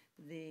noted,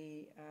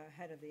 the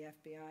head of the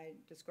FBI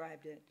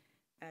described it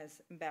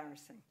as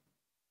embarrassing.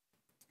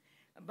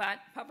 But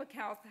public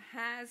health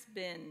has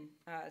been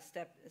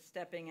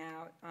stepping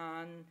out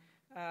on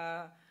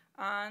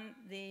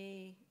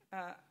the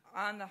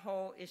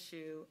whole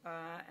issue,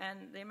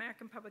 and the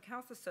American Public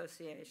Health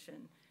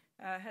Association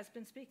has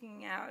been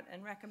speaking out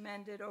and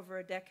recommended over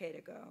a decade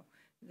ago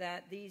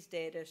that these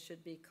data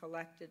should be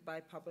collected by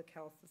public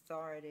health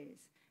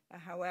authorities.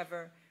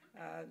 However,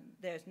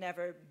 there's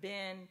never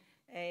been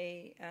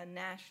a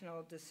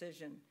national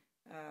decision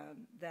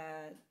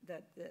that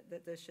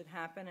this should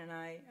happen, and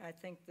I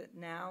think that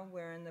now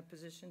we're in the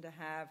position to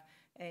have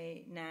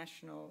a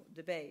national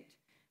debate.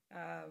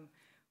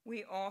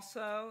 We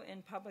also,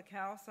 in public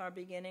health, are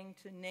beginning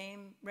to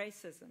name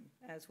racism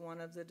as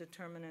one of the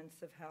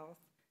determinants of health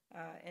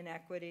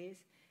inequities,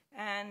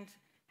 and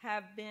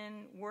have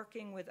been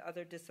working with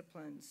other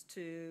disciplines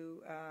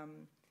to,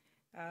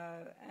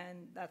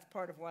 and that's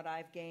part of what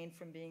I've gained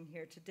from being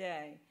here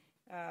today,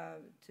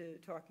 to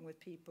talking with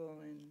people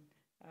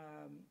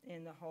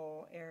in the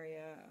whole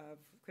area of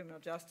criminal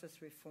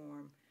justice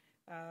reform,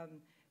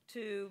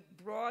 to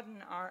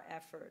broaden our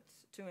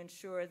efforts to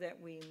ensure that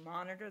we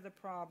monitor the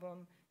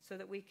problem so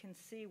that we can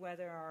see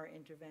whether our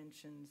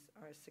interventions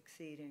are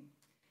succeeding.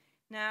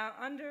 Now,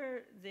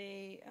 under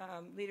the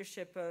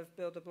leadership of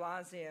Bill de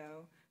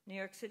Blasio, New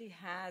York City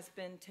has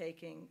been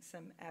taking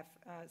some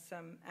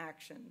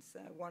actions.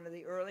 One of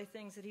the early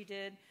things that he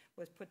did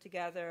was put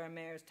together a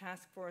mayor's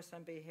task force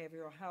on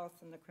behavioral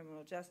health in the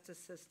criminal justice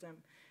system.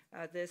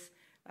 This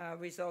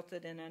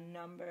resulted in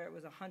it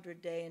was a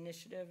 100-day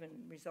initiative and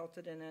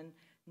resulted in a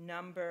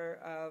number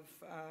of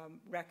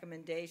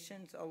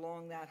recommendations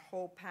along that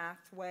whole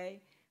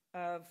pathway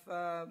of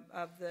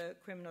the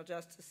criminal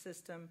justice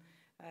system.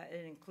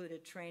 It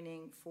included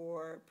training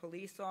for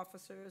police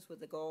officers with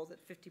the goal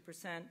that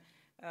 50%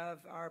 of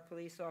our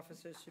police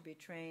officers should be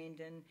trained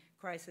in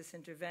crisis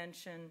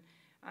intervention.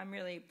 I'm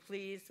really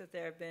pleased that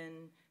there have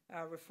been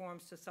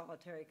reforms to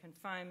solitary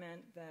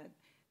confinement, that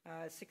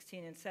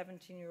 16 and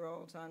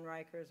 17-year-olds on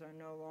Rikers are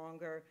no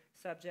longer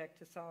subject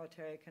to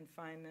solitary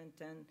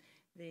confinement, and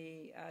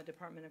the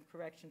Department of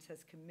Corrections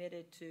has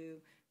committed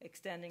to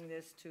extending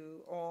this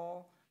to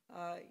all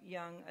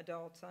young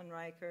adults on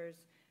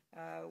Rikers.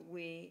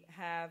 We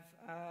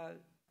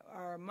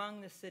are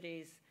among the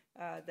cities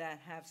that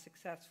have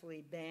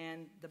successfully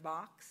banned the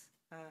box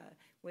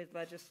with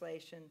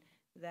legislation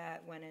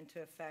that went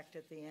into effect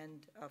at the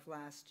end of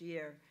last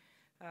year.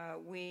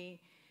 We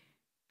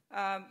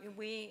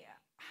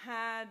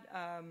had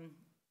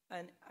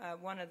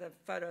one of the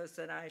photos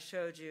that I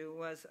showed you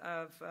was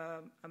of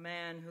a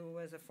man who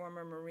was a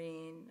former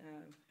Marine,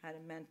 had a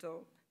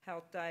mental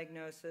health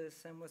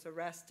diagnosis, and was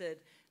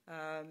arrested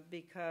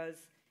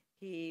because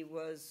he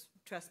was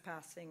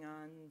trespassing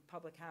on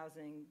public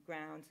housing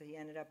grounds. He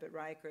ended up at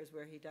Rikers,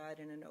 where he died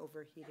in an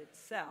overheated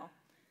cell.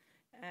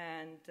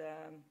 And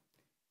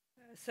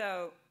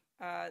so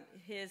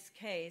his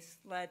case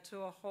led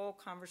to a whole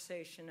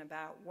conversation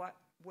about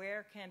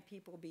where can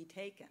people be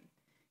taken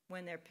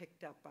when they're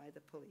picked up by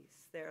the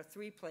police. There are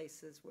 3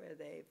 places where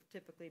they've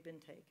typically been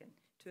taken: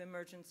 to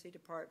emergency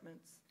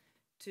departments,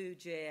 to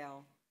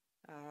jail,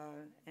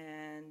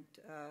 and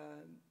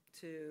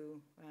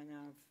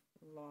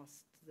I've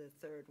lost the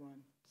third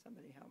one.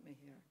 Somebody help me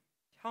here.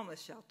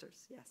 Homeless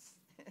shelters, yes.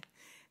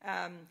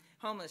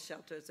 Homeless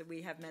shelters.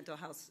 We have mental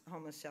health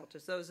homeless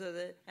shelters. Those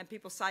are and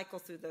people cycle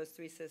through those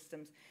 3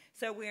 systems.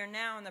 So we are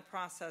now in the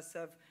process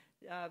of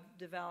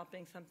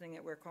developing something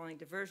that we're calling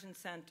diversion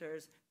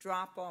centers,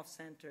 drop-off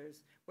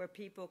centers, where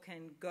people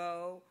can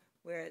go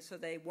so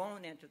they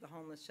won't enter the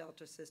homeless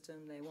shelter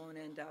system, they won't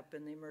end up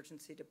in the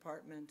emergency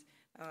department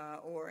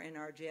or in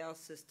our jail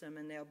system,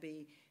 and they'll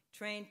be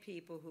trained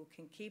people who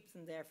can keep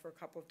them there for a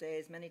couple of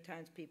days. Many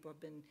times people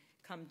have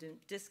become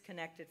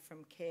disconnected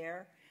from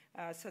care.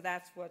 So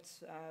that's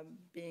what's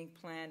being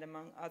planned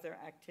among other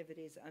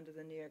activities under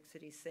the New York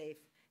City Safe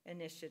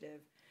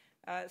initiative.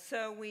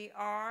 So we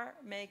are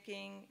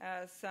making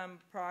some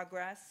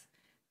progress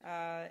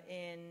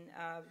in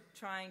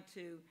trying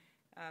to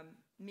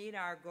meet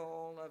our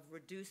goal of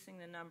reducing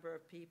the number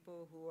of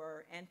people who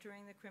are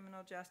entering the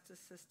criminal justice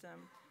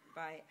system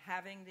by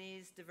having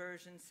these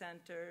diversion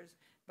centers,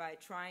 by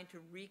trying to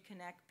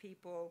reconnect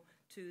people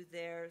to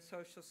their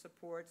social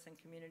supports and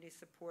community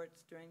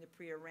supports during the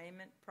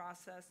pre-arraignment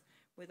process,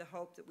 with the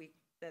hope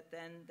that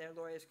then their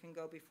lawyers can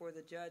go before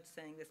the judge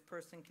saying this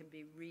person can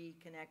be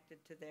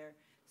reconnected to their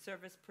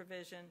service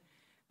provision,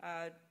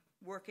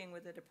 working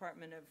with the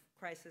Department of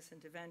Crisis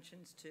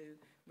Interventions to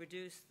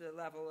reduce the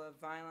level of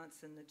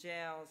violence in the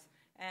jails,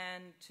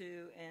 and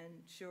to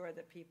ensure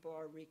that people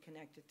are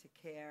reconnected to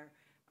care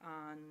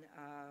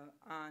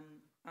on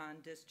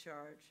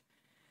discharge.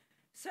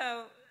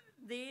 So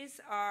these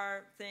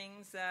are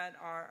things that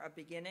are a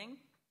beginning.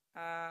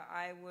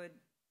 I would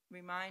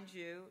remind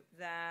you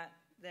that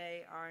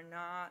they are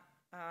not.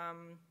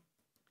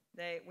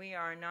 We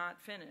are not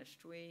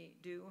finished. We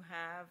do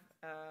have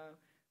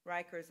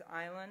Rikers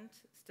Island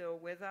still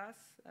with us.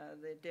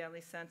 The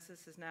daily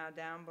census is now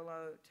down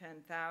below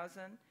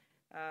 10,000,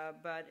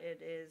 but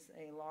it is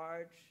a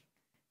large.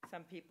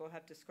 Some people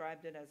have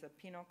described it as a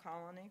penal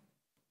colony.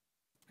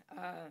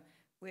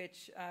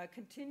 Which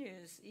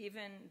continues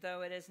even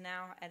though it is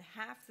now at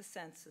half the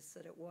census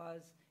that it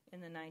was in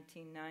the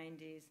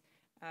 1990s.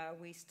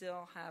 We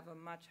still have a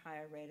much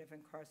higher rate of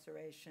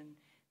incarceration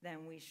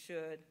than we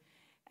should.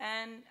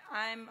 And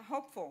I'm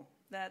hopeful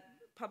that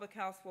public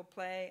health will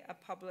play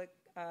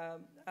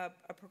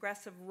a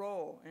progressive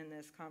role in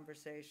this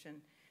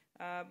conversation.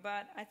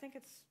 But I think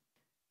it's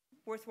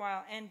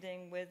worthwhile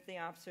ending with the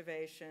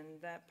observation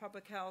that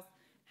public health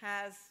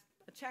has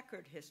a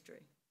checkered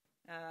history.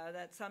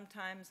 That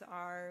sometimes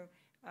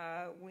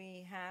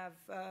we have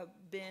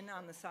been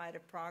on the side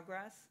of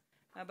progress,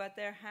 but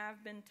there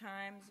have been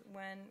times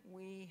when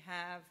we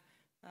have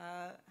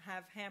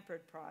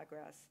hampered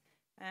progress.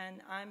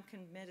 And I'm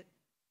committed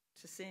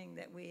to seeing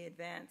that we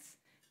advance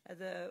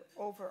the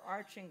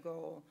overarching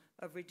goal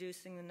of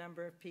reducing the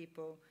number of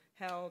people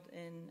held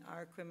in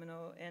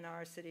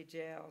our city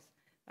jails.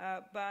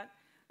 But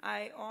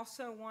I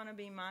also want to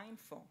be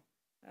mindful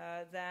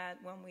that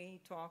when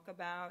we talk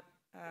about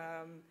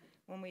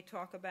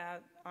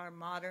our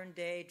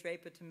modern-day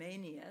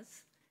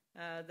drapetomanias,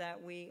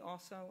 that we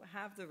also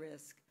have the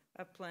risk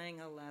of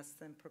playing a less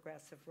than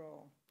progressive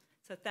role.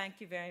 So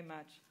thank you very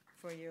much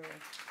for your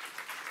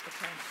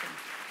attention.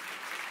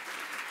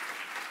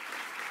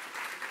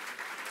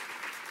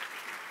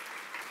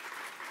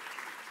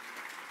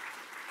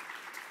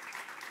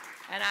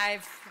 And I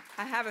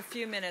have a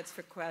few minutes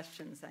for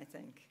questions, I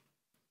think,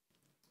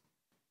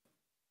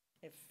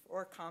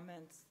 or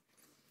comments.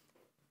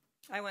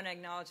 I want to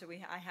acknowledge that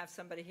I have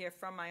somebody here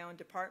from my own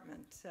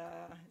department,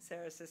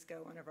 Sarah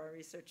Cisco, one of our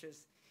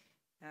researchers.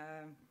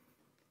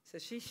 So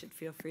she should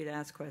feel free to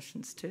ask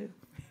questions, too.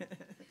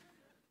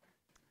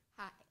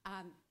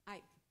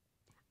 Hi.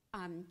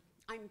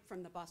 I'm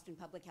from the Boston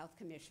Public Health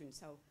Commission,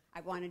 so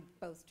I wanted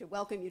both to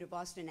welcome you to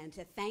Boston and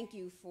to thank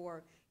you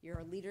for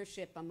your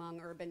leadership among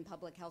urban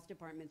public health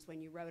departments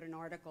when you wrote an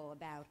article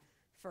about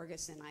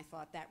Ferguson. I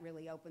thought that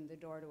really opened the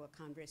door to a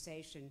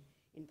conversation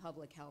in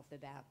public health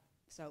about.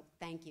 So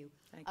thank you.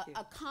 Thank you.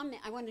 A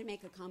comment. I wanted to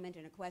make a comment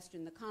and a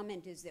question. The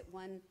comment is that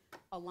one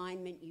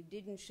alignment you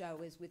didn't show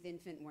is with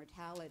infant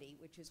mortality,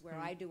 which is where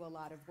I do a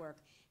lot of work.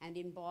 And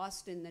in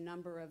Boston, the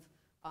number of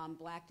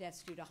black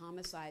deaths due to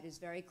homicide is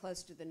very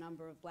close to the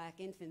number of black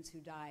infants who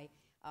die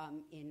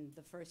in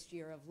the first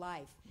year of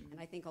life. And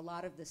I think a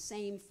lot of the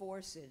same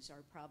forces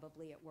are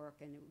probably at work,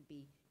 and it would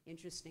be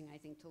interesting, I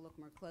think, to look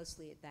more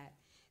closely at that.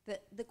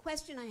 The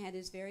question I had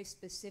is very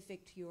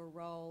specific to your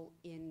role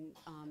in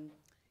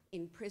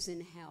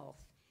prison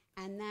health.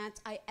 And that,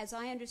 as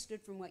I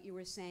understood from what you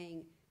were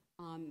saying,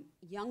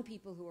 young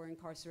people who are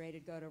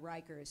incarcerated go to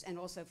Rikers, and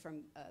also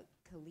from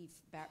Khalif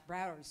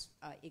Browder's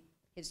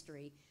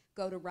history,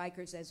 go to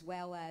Rikers as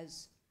well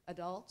as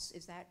adults.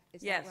 Is that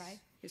right?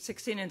 Yes,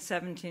 16 and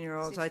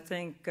 17-year-olds. I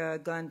think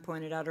Glenn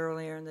pointed out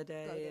earlier in the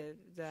day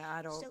the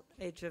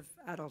age of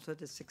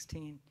adulthood is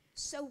 16.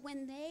 So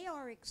when they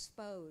are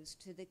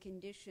exposed to the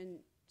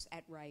conditions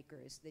at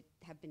Rikers that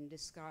have been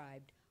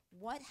described,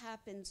 what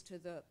happens to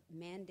the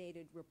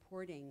mandated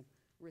reporting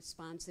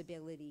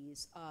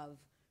responsibilities of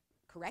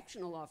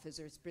correctional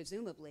officers,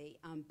 presumably,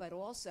 but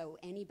also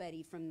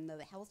anybody from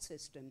the health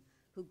system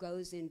who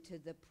goes into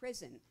the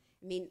prison?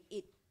 I mean,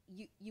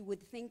 you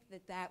would think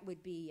that that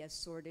would be a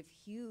sort of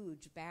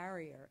huge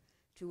barrier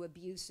to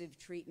abusive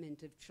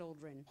treatment of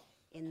children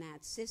in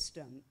that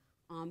system,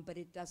 but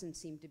it doesn't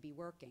seem to be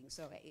working.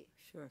 So,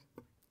 sure.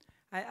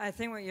 I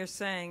think what you're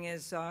saying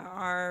is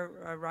our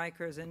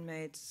Rikers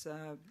inmates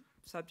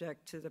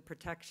subject to the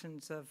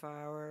protections of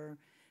our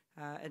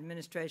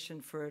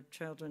Administration for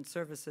Children's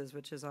Services,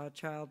 which is our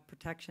child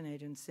protection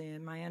agency.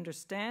 And my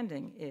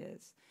understanding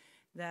is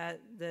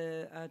that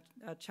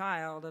a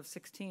child of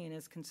 16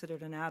 is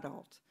considered an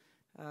adult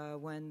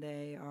when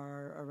they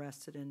are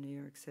arrested in New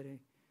York City.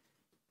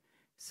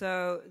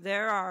 So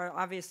there are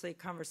obviously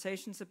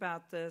conversations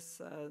about this.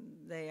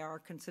 They are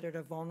considered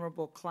a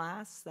vulnerable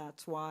class.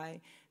 That's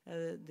why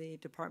the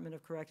Department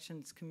of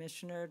Corrections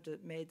Commissioner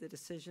made the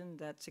decision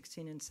that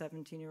 16 and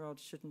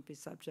 17-year-olds shouldn't be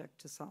subject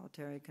to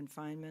solitary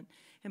confinement.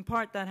 In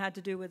part, that had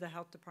to do with the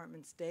health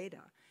department's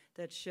data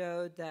that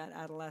showed that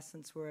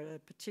adolescents were at a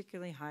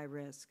particularly high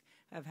risk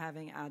of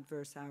having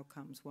adverse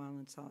outcomes while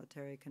in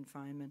solitary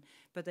confinement,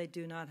 but they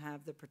do not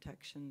have the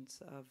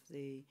protections of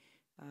the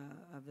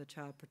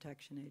Child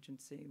Protection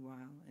Agency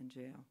while in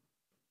jail.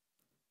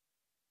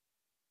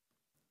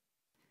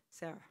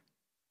 Sarah.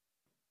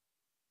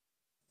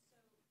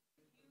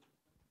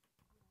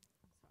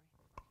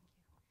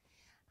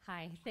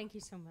 Hi, thank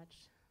you so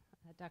much,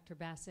 Dr.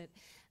 Bassett.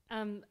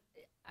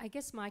 I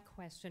guess my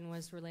question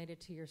was related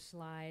to your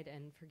slide,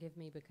 and forgive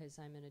me because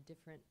I'm in a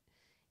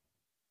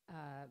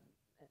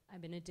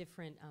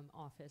different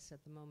office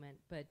at the moment,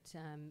 but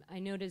I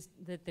noticed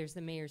that there's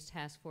the Mayor's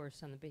Task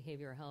Force on the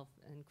Behavioral Health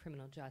and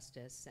Criminal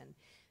Justice, and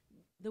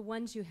the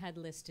ones you had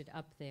listed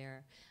up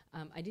there,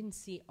 I didn't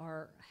see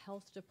our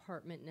health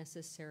department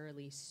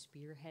necessarily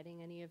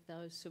spearheading any of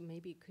those, so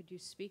maybe could you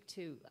speak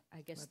to,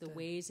 I guess, the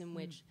ways in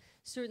which,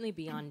 certainly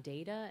beyond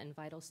data and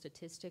vital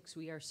statistics,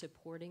 we are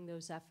supporting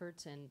those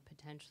efforts, and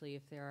potentially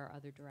if there are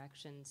other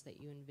directions that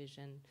you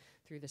envision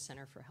through the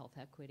Center for Health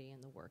Equity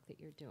and the work that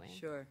you're doing?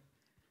 Sure.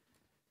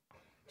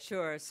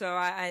 So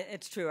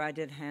it's true, I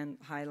did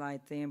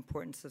highlight the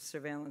importance of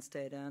surveillance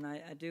data, and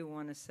I do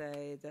want to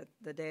say that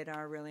the data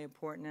are really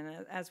important,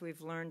 and as we've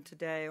learned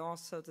today,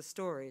 also the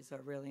stories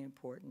are really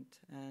important,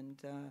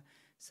 and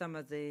some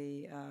of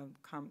the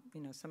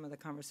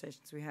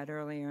conversations we had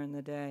earlier in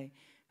the day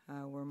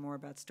were more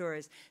about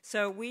stories.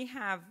 So we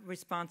have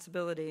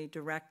responsibility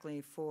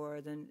directly for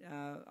the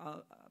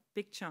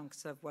big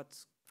chunks of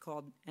what's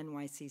called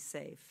NYC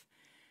Safe.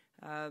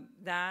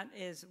 That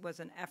was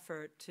an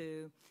effort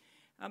to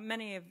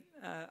many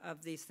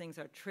of these things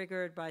are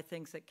triggered by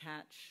things that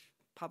catch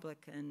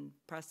public and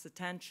press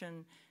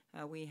attention.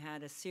 We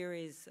had a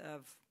series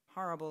of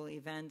horrible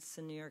events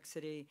in New York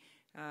City,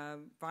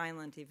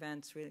 violent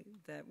events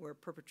that were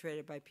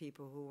perpetrated by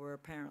people who were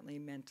apparently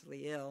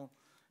mentally ill.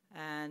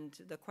 And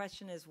the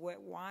question is,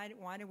 why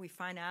do we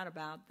find out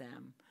about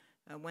them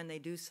when they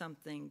do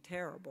something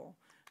terrible?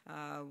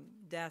 A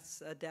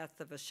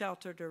death of a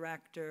shelter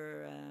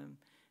director,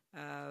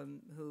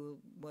 who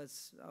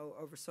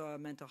oversaw a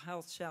mental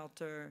health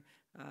shelter,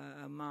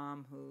 a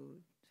mom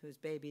whose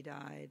baby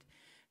died.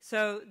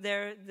 So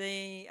the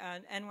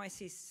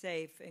NYC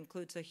Safe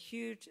includes a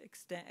huge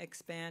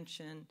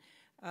expansion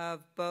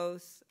of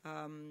both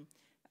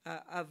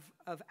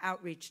of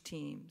outreach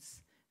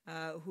teams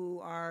who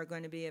are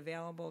going to be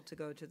available to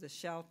go to the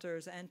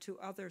shelters and to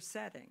other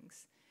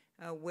settings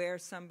where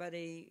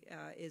somebody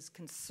is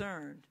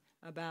concerned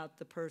about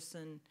a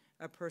person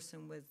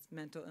with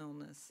mental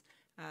illness.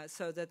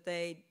 So that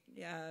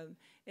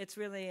it's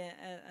really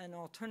an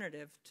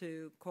alternative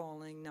to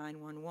calling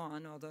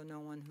 911, although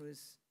no one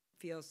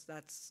feels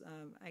that's,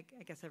 I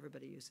guess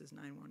everybody uses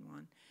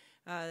 911.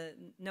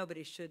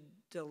 Nobody should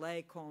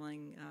delay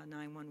calling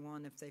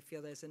 911 if they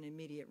feel there's an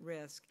immediate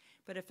risk.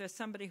 But if there's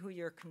somebody who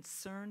you're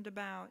concerned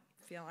about,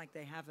 feel like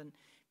they haven't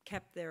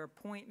kept their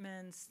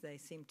appointments, they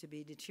seem to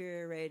be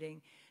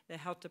deteriorating, the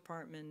health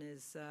department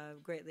is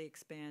greatly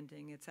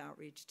expanding its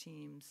outreach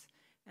teams.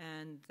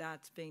 And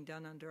that's being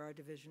done under our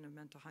Division of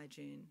Mental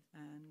Hygiene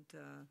and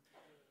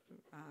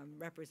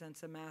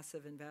represents a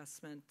massive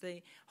investment.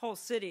 The whole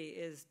city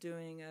is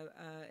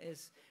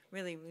is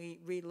really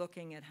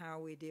re-looking at how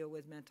we deal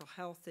with mental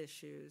health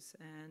issues.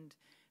 And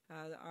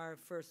our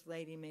First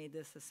Lady made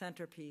this a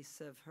centerpiece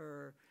of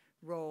her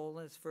role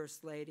as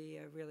First Lady,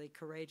 a really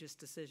courageous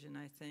decision,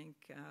 I think.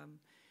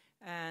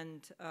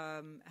 And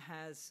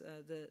has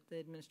the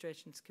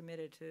administration's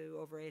committed to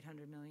over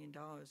 $800 million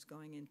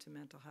going into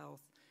mental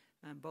health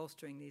and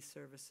bolstering these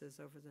services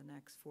over the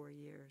next 4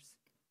 years.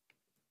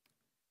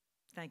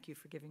 Thank you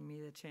for giving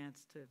me the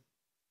chance to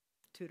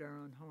toot our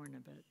own horn a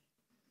bit.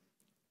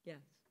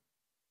 Yes.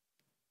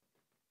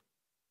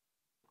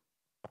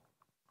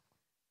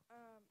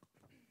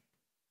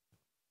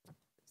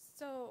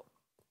 So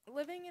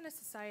living in a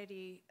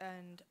society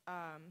and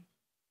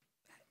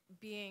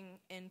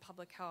being in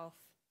public health,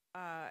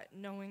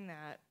 knowing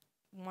that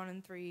 1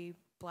 in 3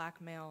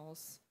 black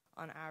males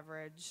on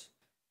average,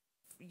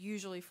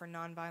 usually for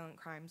nonviolent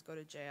crimes, go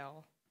to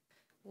jail.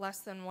 Less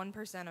than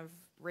 1% of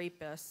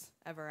rapists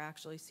ever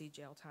actually see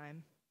jail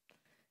time.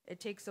 It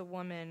takes a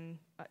woman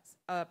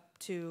up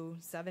to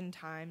 7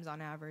 times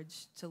on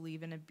average to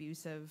leave an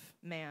abusive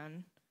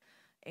man.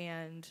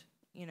 And,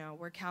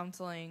 we're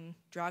counseling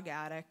drug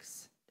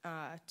addicts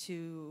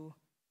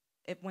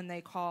when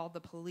they call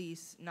the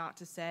police, not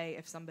to say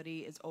if somebody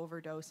is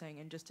overdosing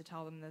and just to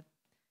tell them that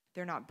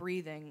they're not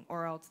breathing,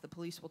 or else the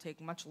police will take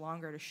much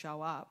longer to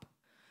show up.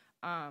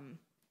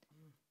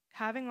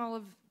 Having all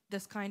of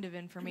this kind of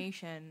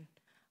information,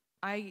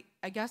 I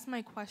guess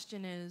my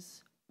question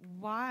is,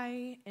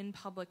 why in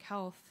public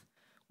health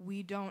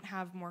we don't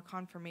have more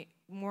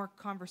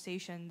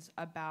conversations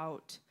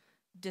about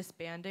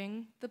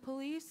disbanding the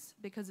police?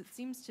 Because it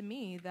seems to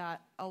me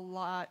that a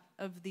lot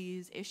of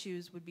these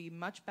issues would be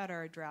much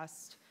better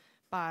addressed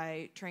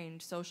by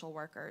trained social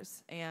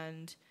workers.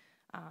 And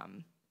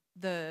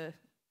the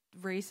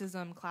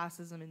racism,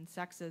 classism, and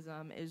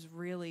sexism is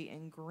really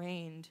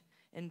ingrained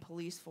in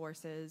police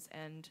forces,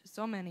 and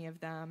so many of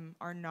them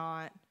are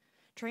not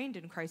trained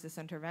in crisis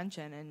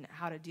intervention and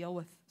how to deal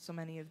with so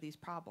many of these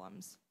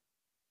problems.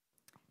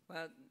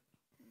 Well,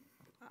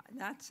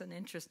 that's an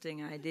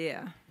interesting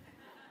idea.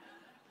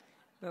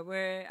 But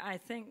I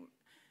think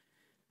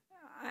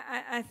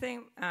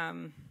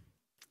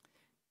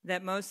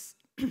that most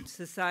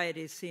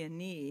societies see a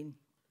need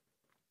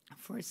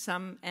for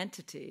some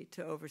entity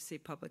to oversee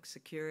public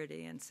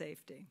security and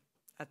safety.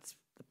 That's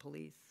the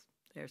police.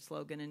 Their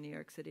slogan in New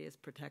York City is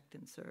protect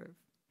and serve.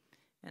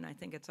 And I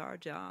think it's our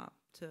job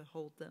to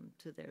hold them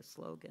to their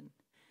slogan.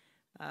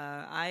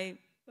 I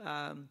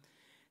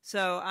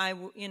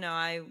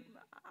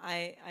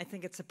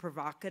think it's a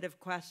provocative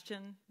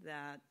question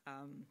that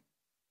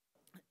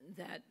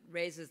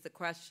raises the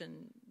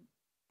question,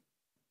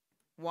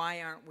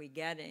 why aren't we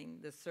getting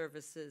the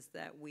services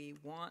that we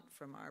want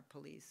from our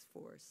police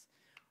force?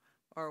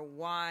 Or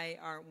why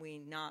aren't we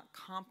not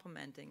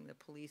complementing the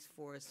police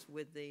force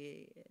with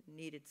the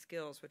needed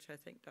skills, which I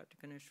think Dr.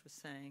 Ganesh was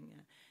saying,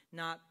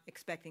 not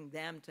expecting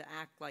them to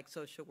act like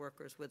social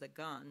workers with a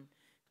gun,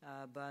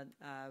 but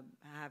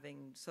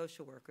having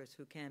social workers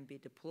who can be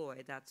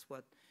deployed. That's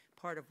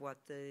part of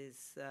what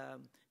these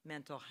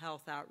mental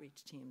health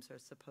outreach teams are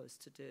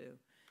supposed to do.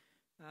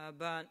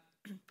 But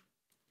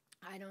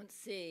I don't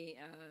see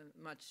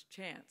much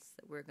chance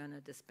that we're going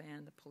to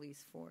disband the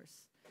police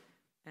force.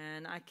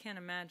 And I can't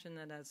imagine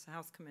that as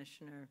health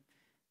commissioner,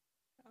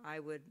 I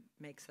would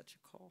make such a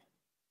call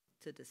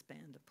to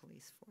disband the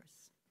police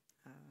force.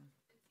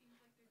 It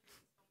seems like they're doing so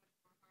much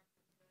more harm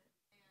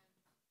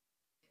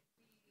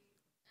than good.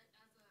 And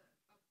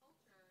as a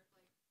culture,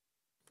 like,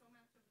 so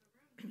much of the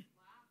room just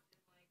laughed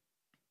and,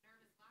 like,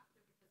 nervous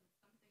laughter, because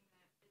it's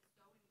something that is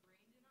so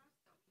ingrained in us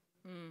that we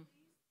need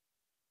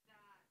police,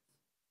 that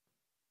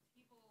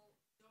people don't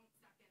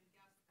second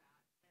guess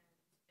that. And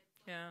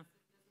it's like,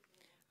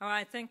 Oh,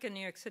 I think in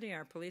New York City,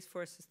 our police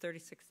force is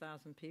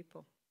 36,000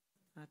 people.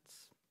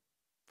 That's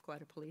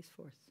quite a police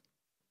force.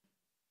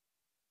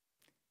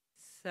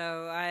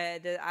 So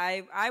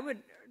I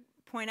would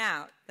point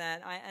out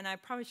that, and I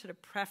probably should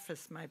have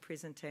prefaced my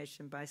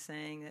presentation by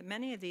saying that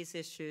many of these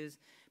issues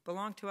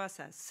belong to us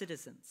as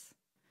citizens,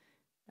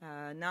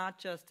 not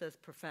just as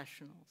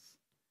professionals.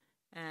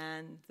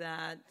 And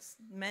that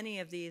many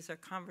of these are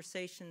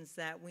conversations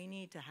that we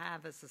need to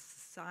have as a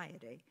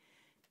society.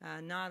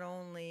 Not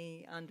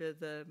only under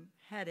the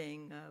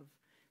heading of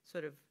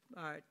sort of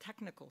our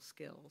technical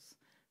skills.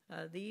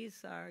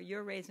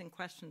 You're raising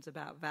questions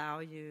about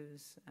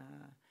values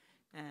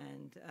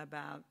and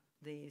about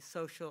the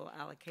social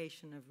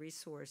allocation of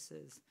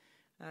resources.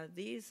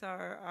 These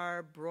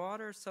are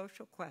broader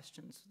social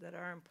questions that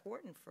are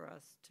important for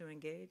us to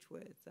engage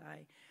with.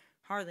 I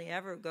hardly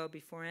ever go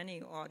before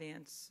any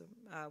audience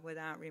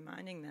without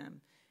reminding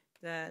them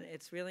that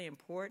it's really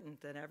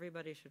important that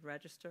everybody should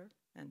register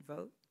and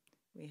vote.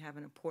 We have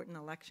an important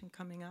election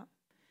coming up.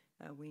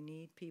 We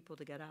need people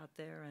to get out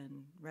there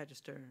and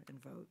register and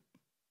vote.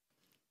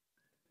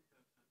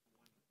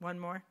 One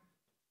more?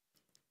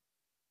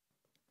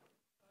 Just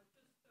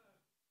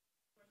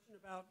a question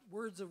about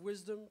words of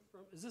wisdom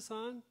from, is this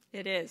on?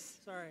 It is.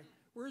 Sorry.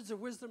 Words of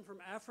wisdom from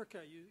Africa.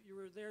 You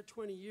were there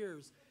 20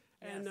 years.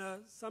 Yes. And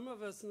some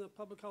of us in the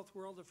public health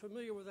world are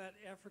familiar with that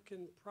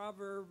African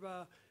proverb,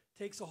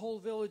 takes a whole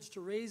village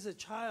to raise a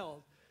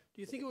child.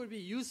 Do you think it would be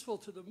useful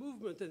to the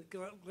movement that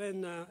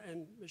Glenn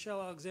and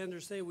Michelle Alexander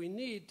say we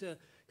need to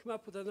come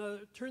up with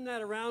turn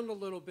that around a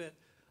little bit?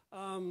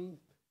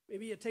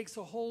 Maybe it takes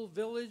a whole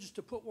village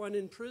to put one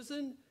in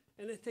prison,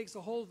 and it takes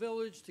a whole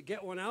village to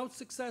get one out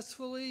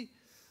successfully,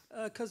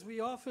 because we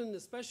often,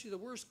 especially the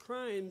worst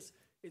crimes,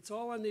 it's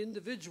all on the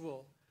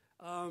individual.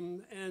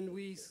 And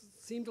we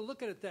seem to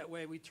look at it that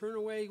way. We turn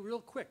away real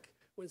quick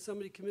when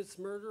somebody commits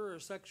murder or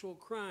sexual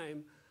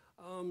crime.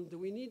 Do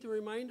we need to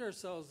remind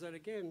ourselves that,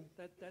 again,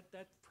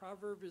 that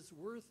proverb is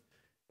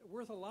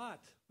worth a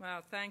lot?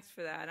 Well, thanks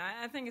for that.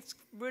 I think it's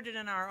rooted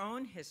in our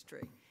own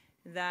history,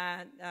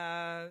 that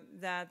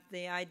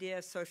the idea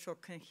of social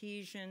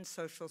cohesion,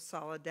 social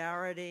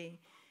solidarity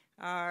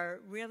are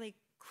really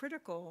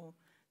critical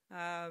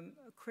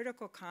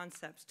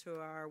concepts to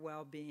our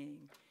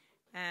well-being,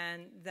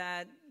 and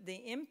that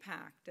the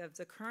impact of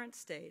the current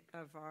state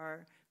of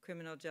our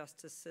criminal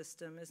justice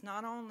system is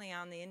not only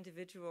on the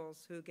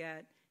individuals who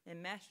get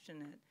enmeshed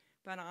in it,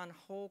 but on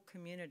whole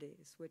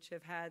communities which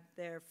have had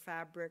their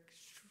fabric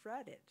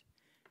shredded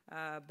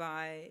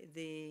by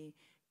the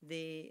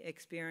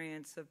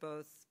experience of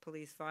both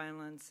police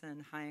violence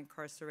and high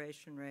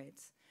incarceration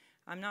rates.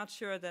 I'm not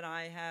sure that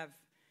I have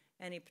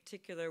any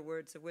particular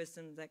words of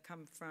wisdom that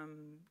come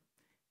from,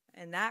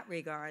 in that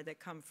regard, that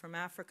come from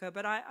Africa.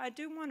 But I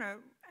do want to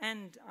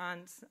end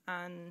on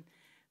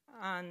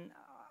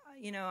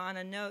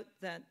a note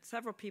that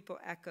several people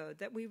echoed,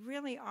 that we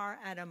really are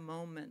at a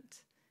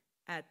moment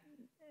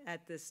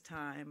at this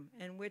time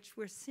in which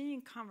we're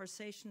seeing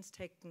conversations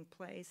taking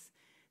place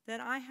that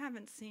I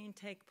haven't seen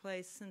take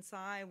place since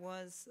I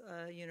was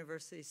a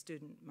university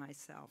student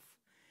myself.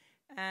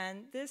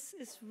 And this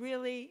is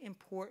really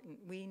important.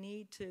 We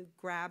need to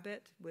grab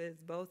it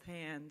with both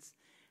hands.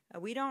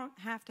 We don't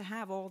have to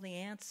have all the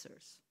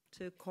answers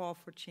to call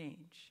for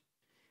change.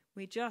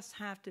 We just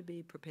have to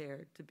be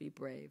prepared to be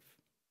brave.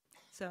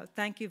 So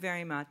thank you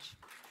very much.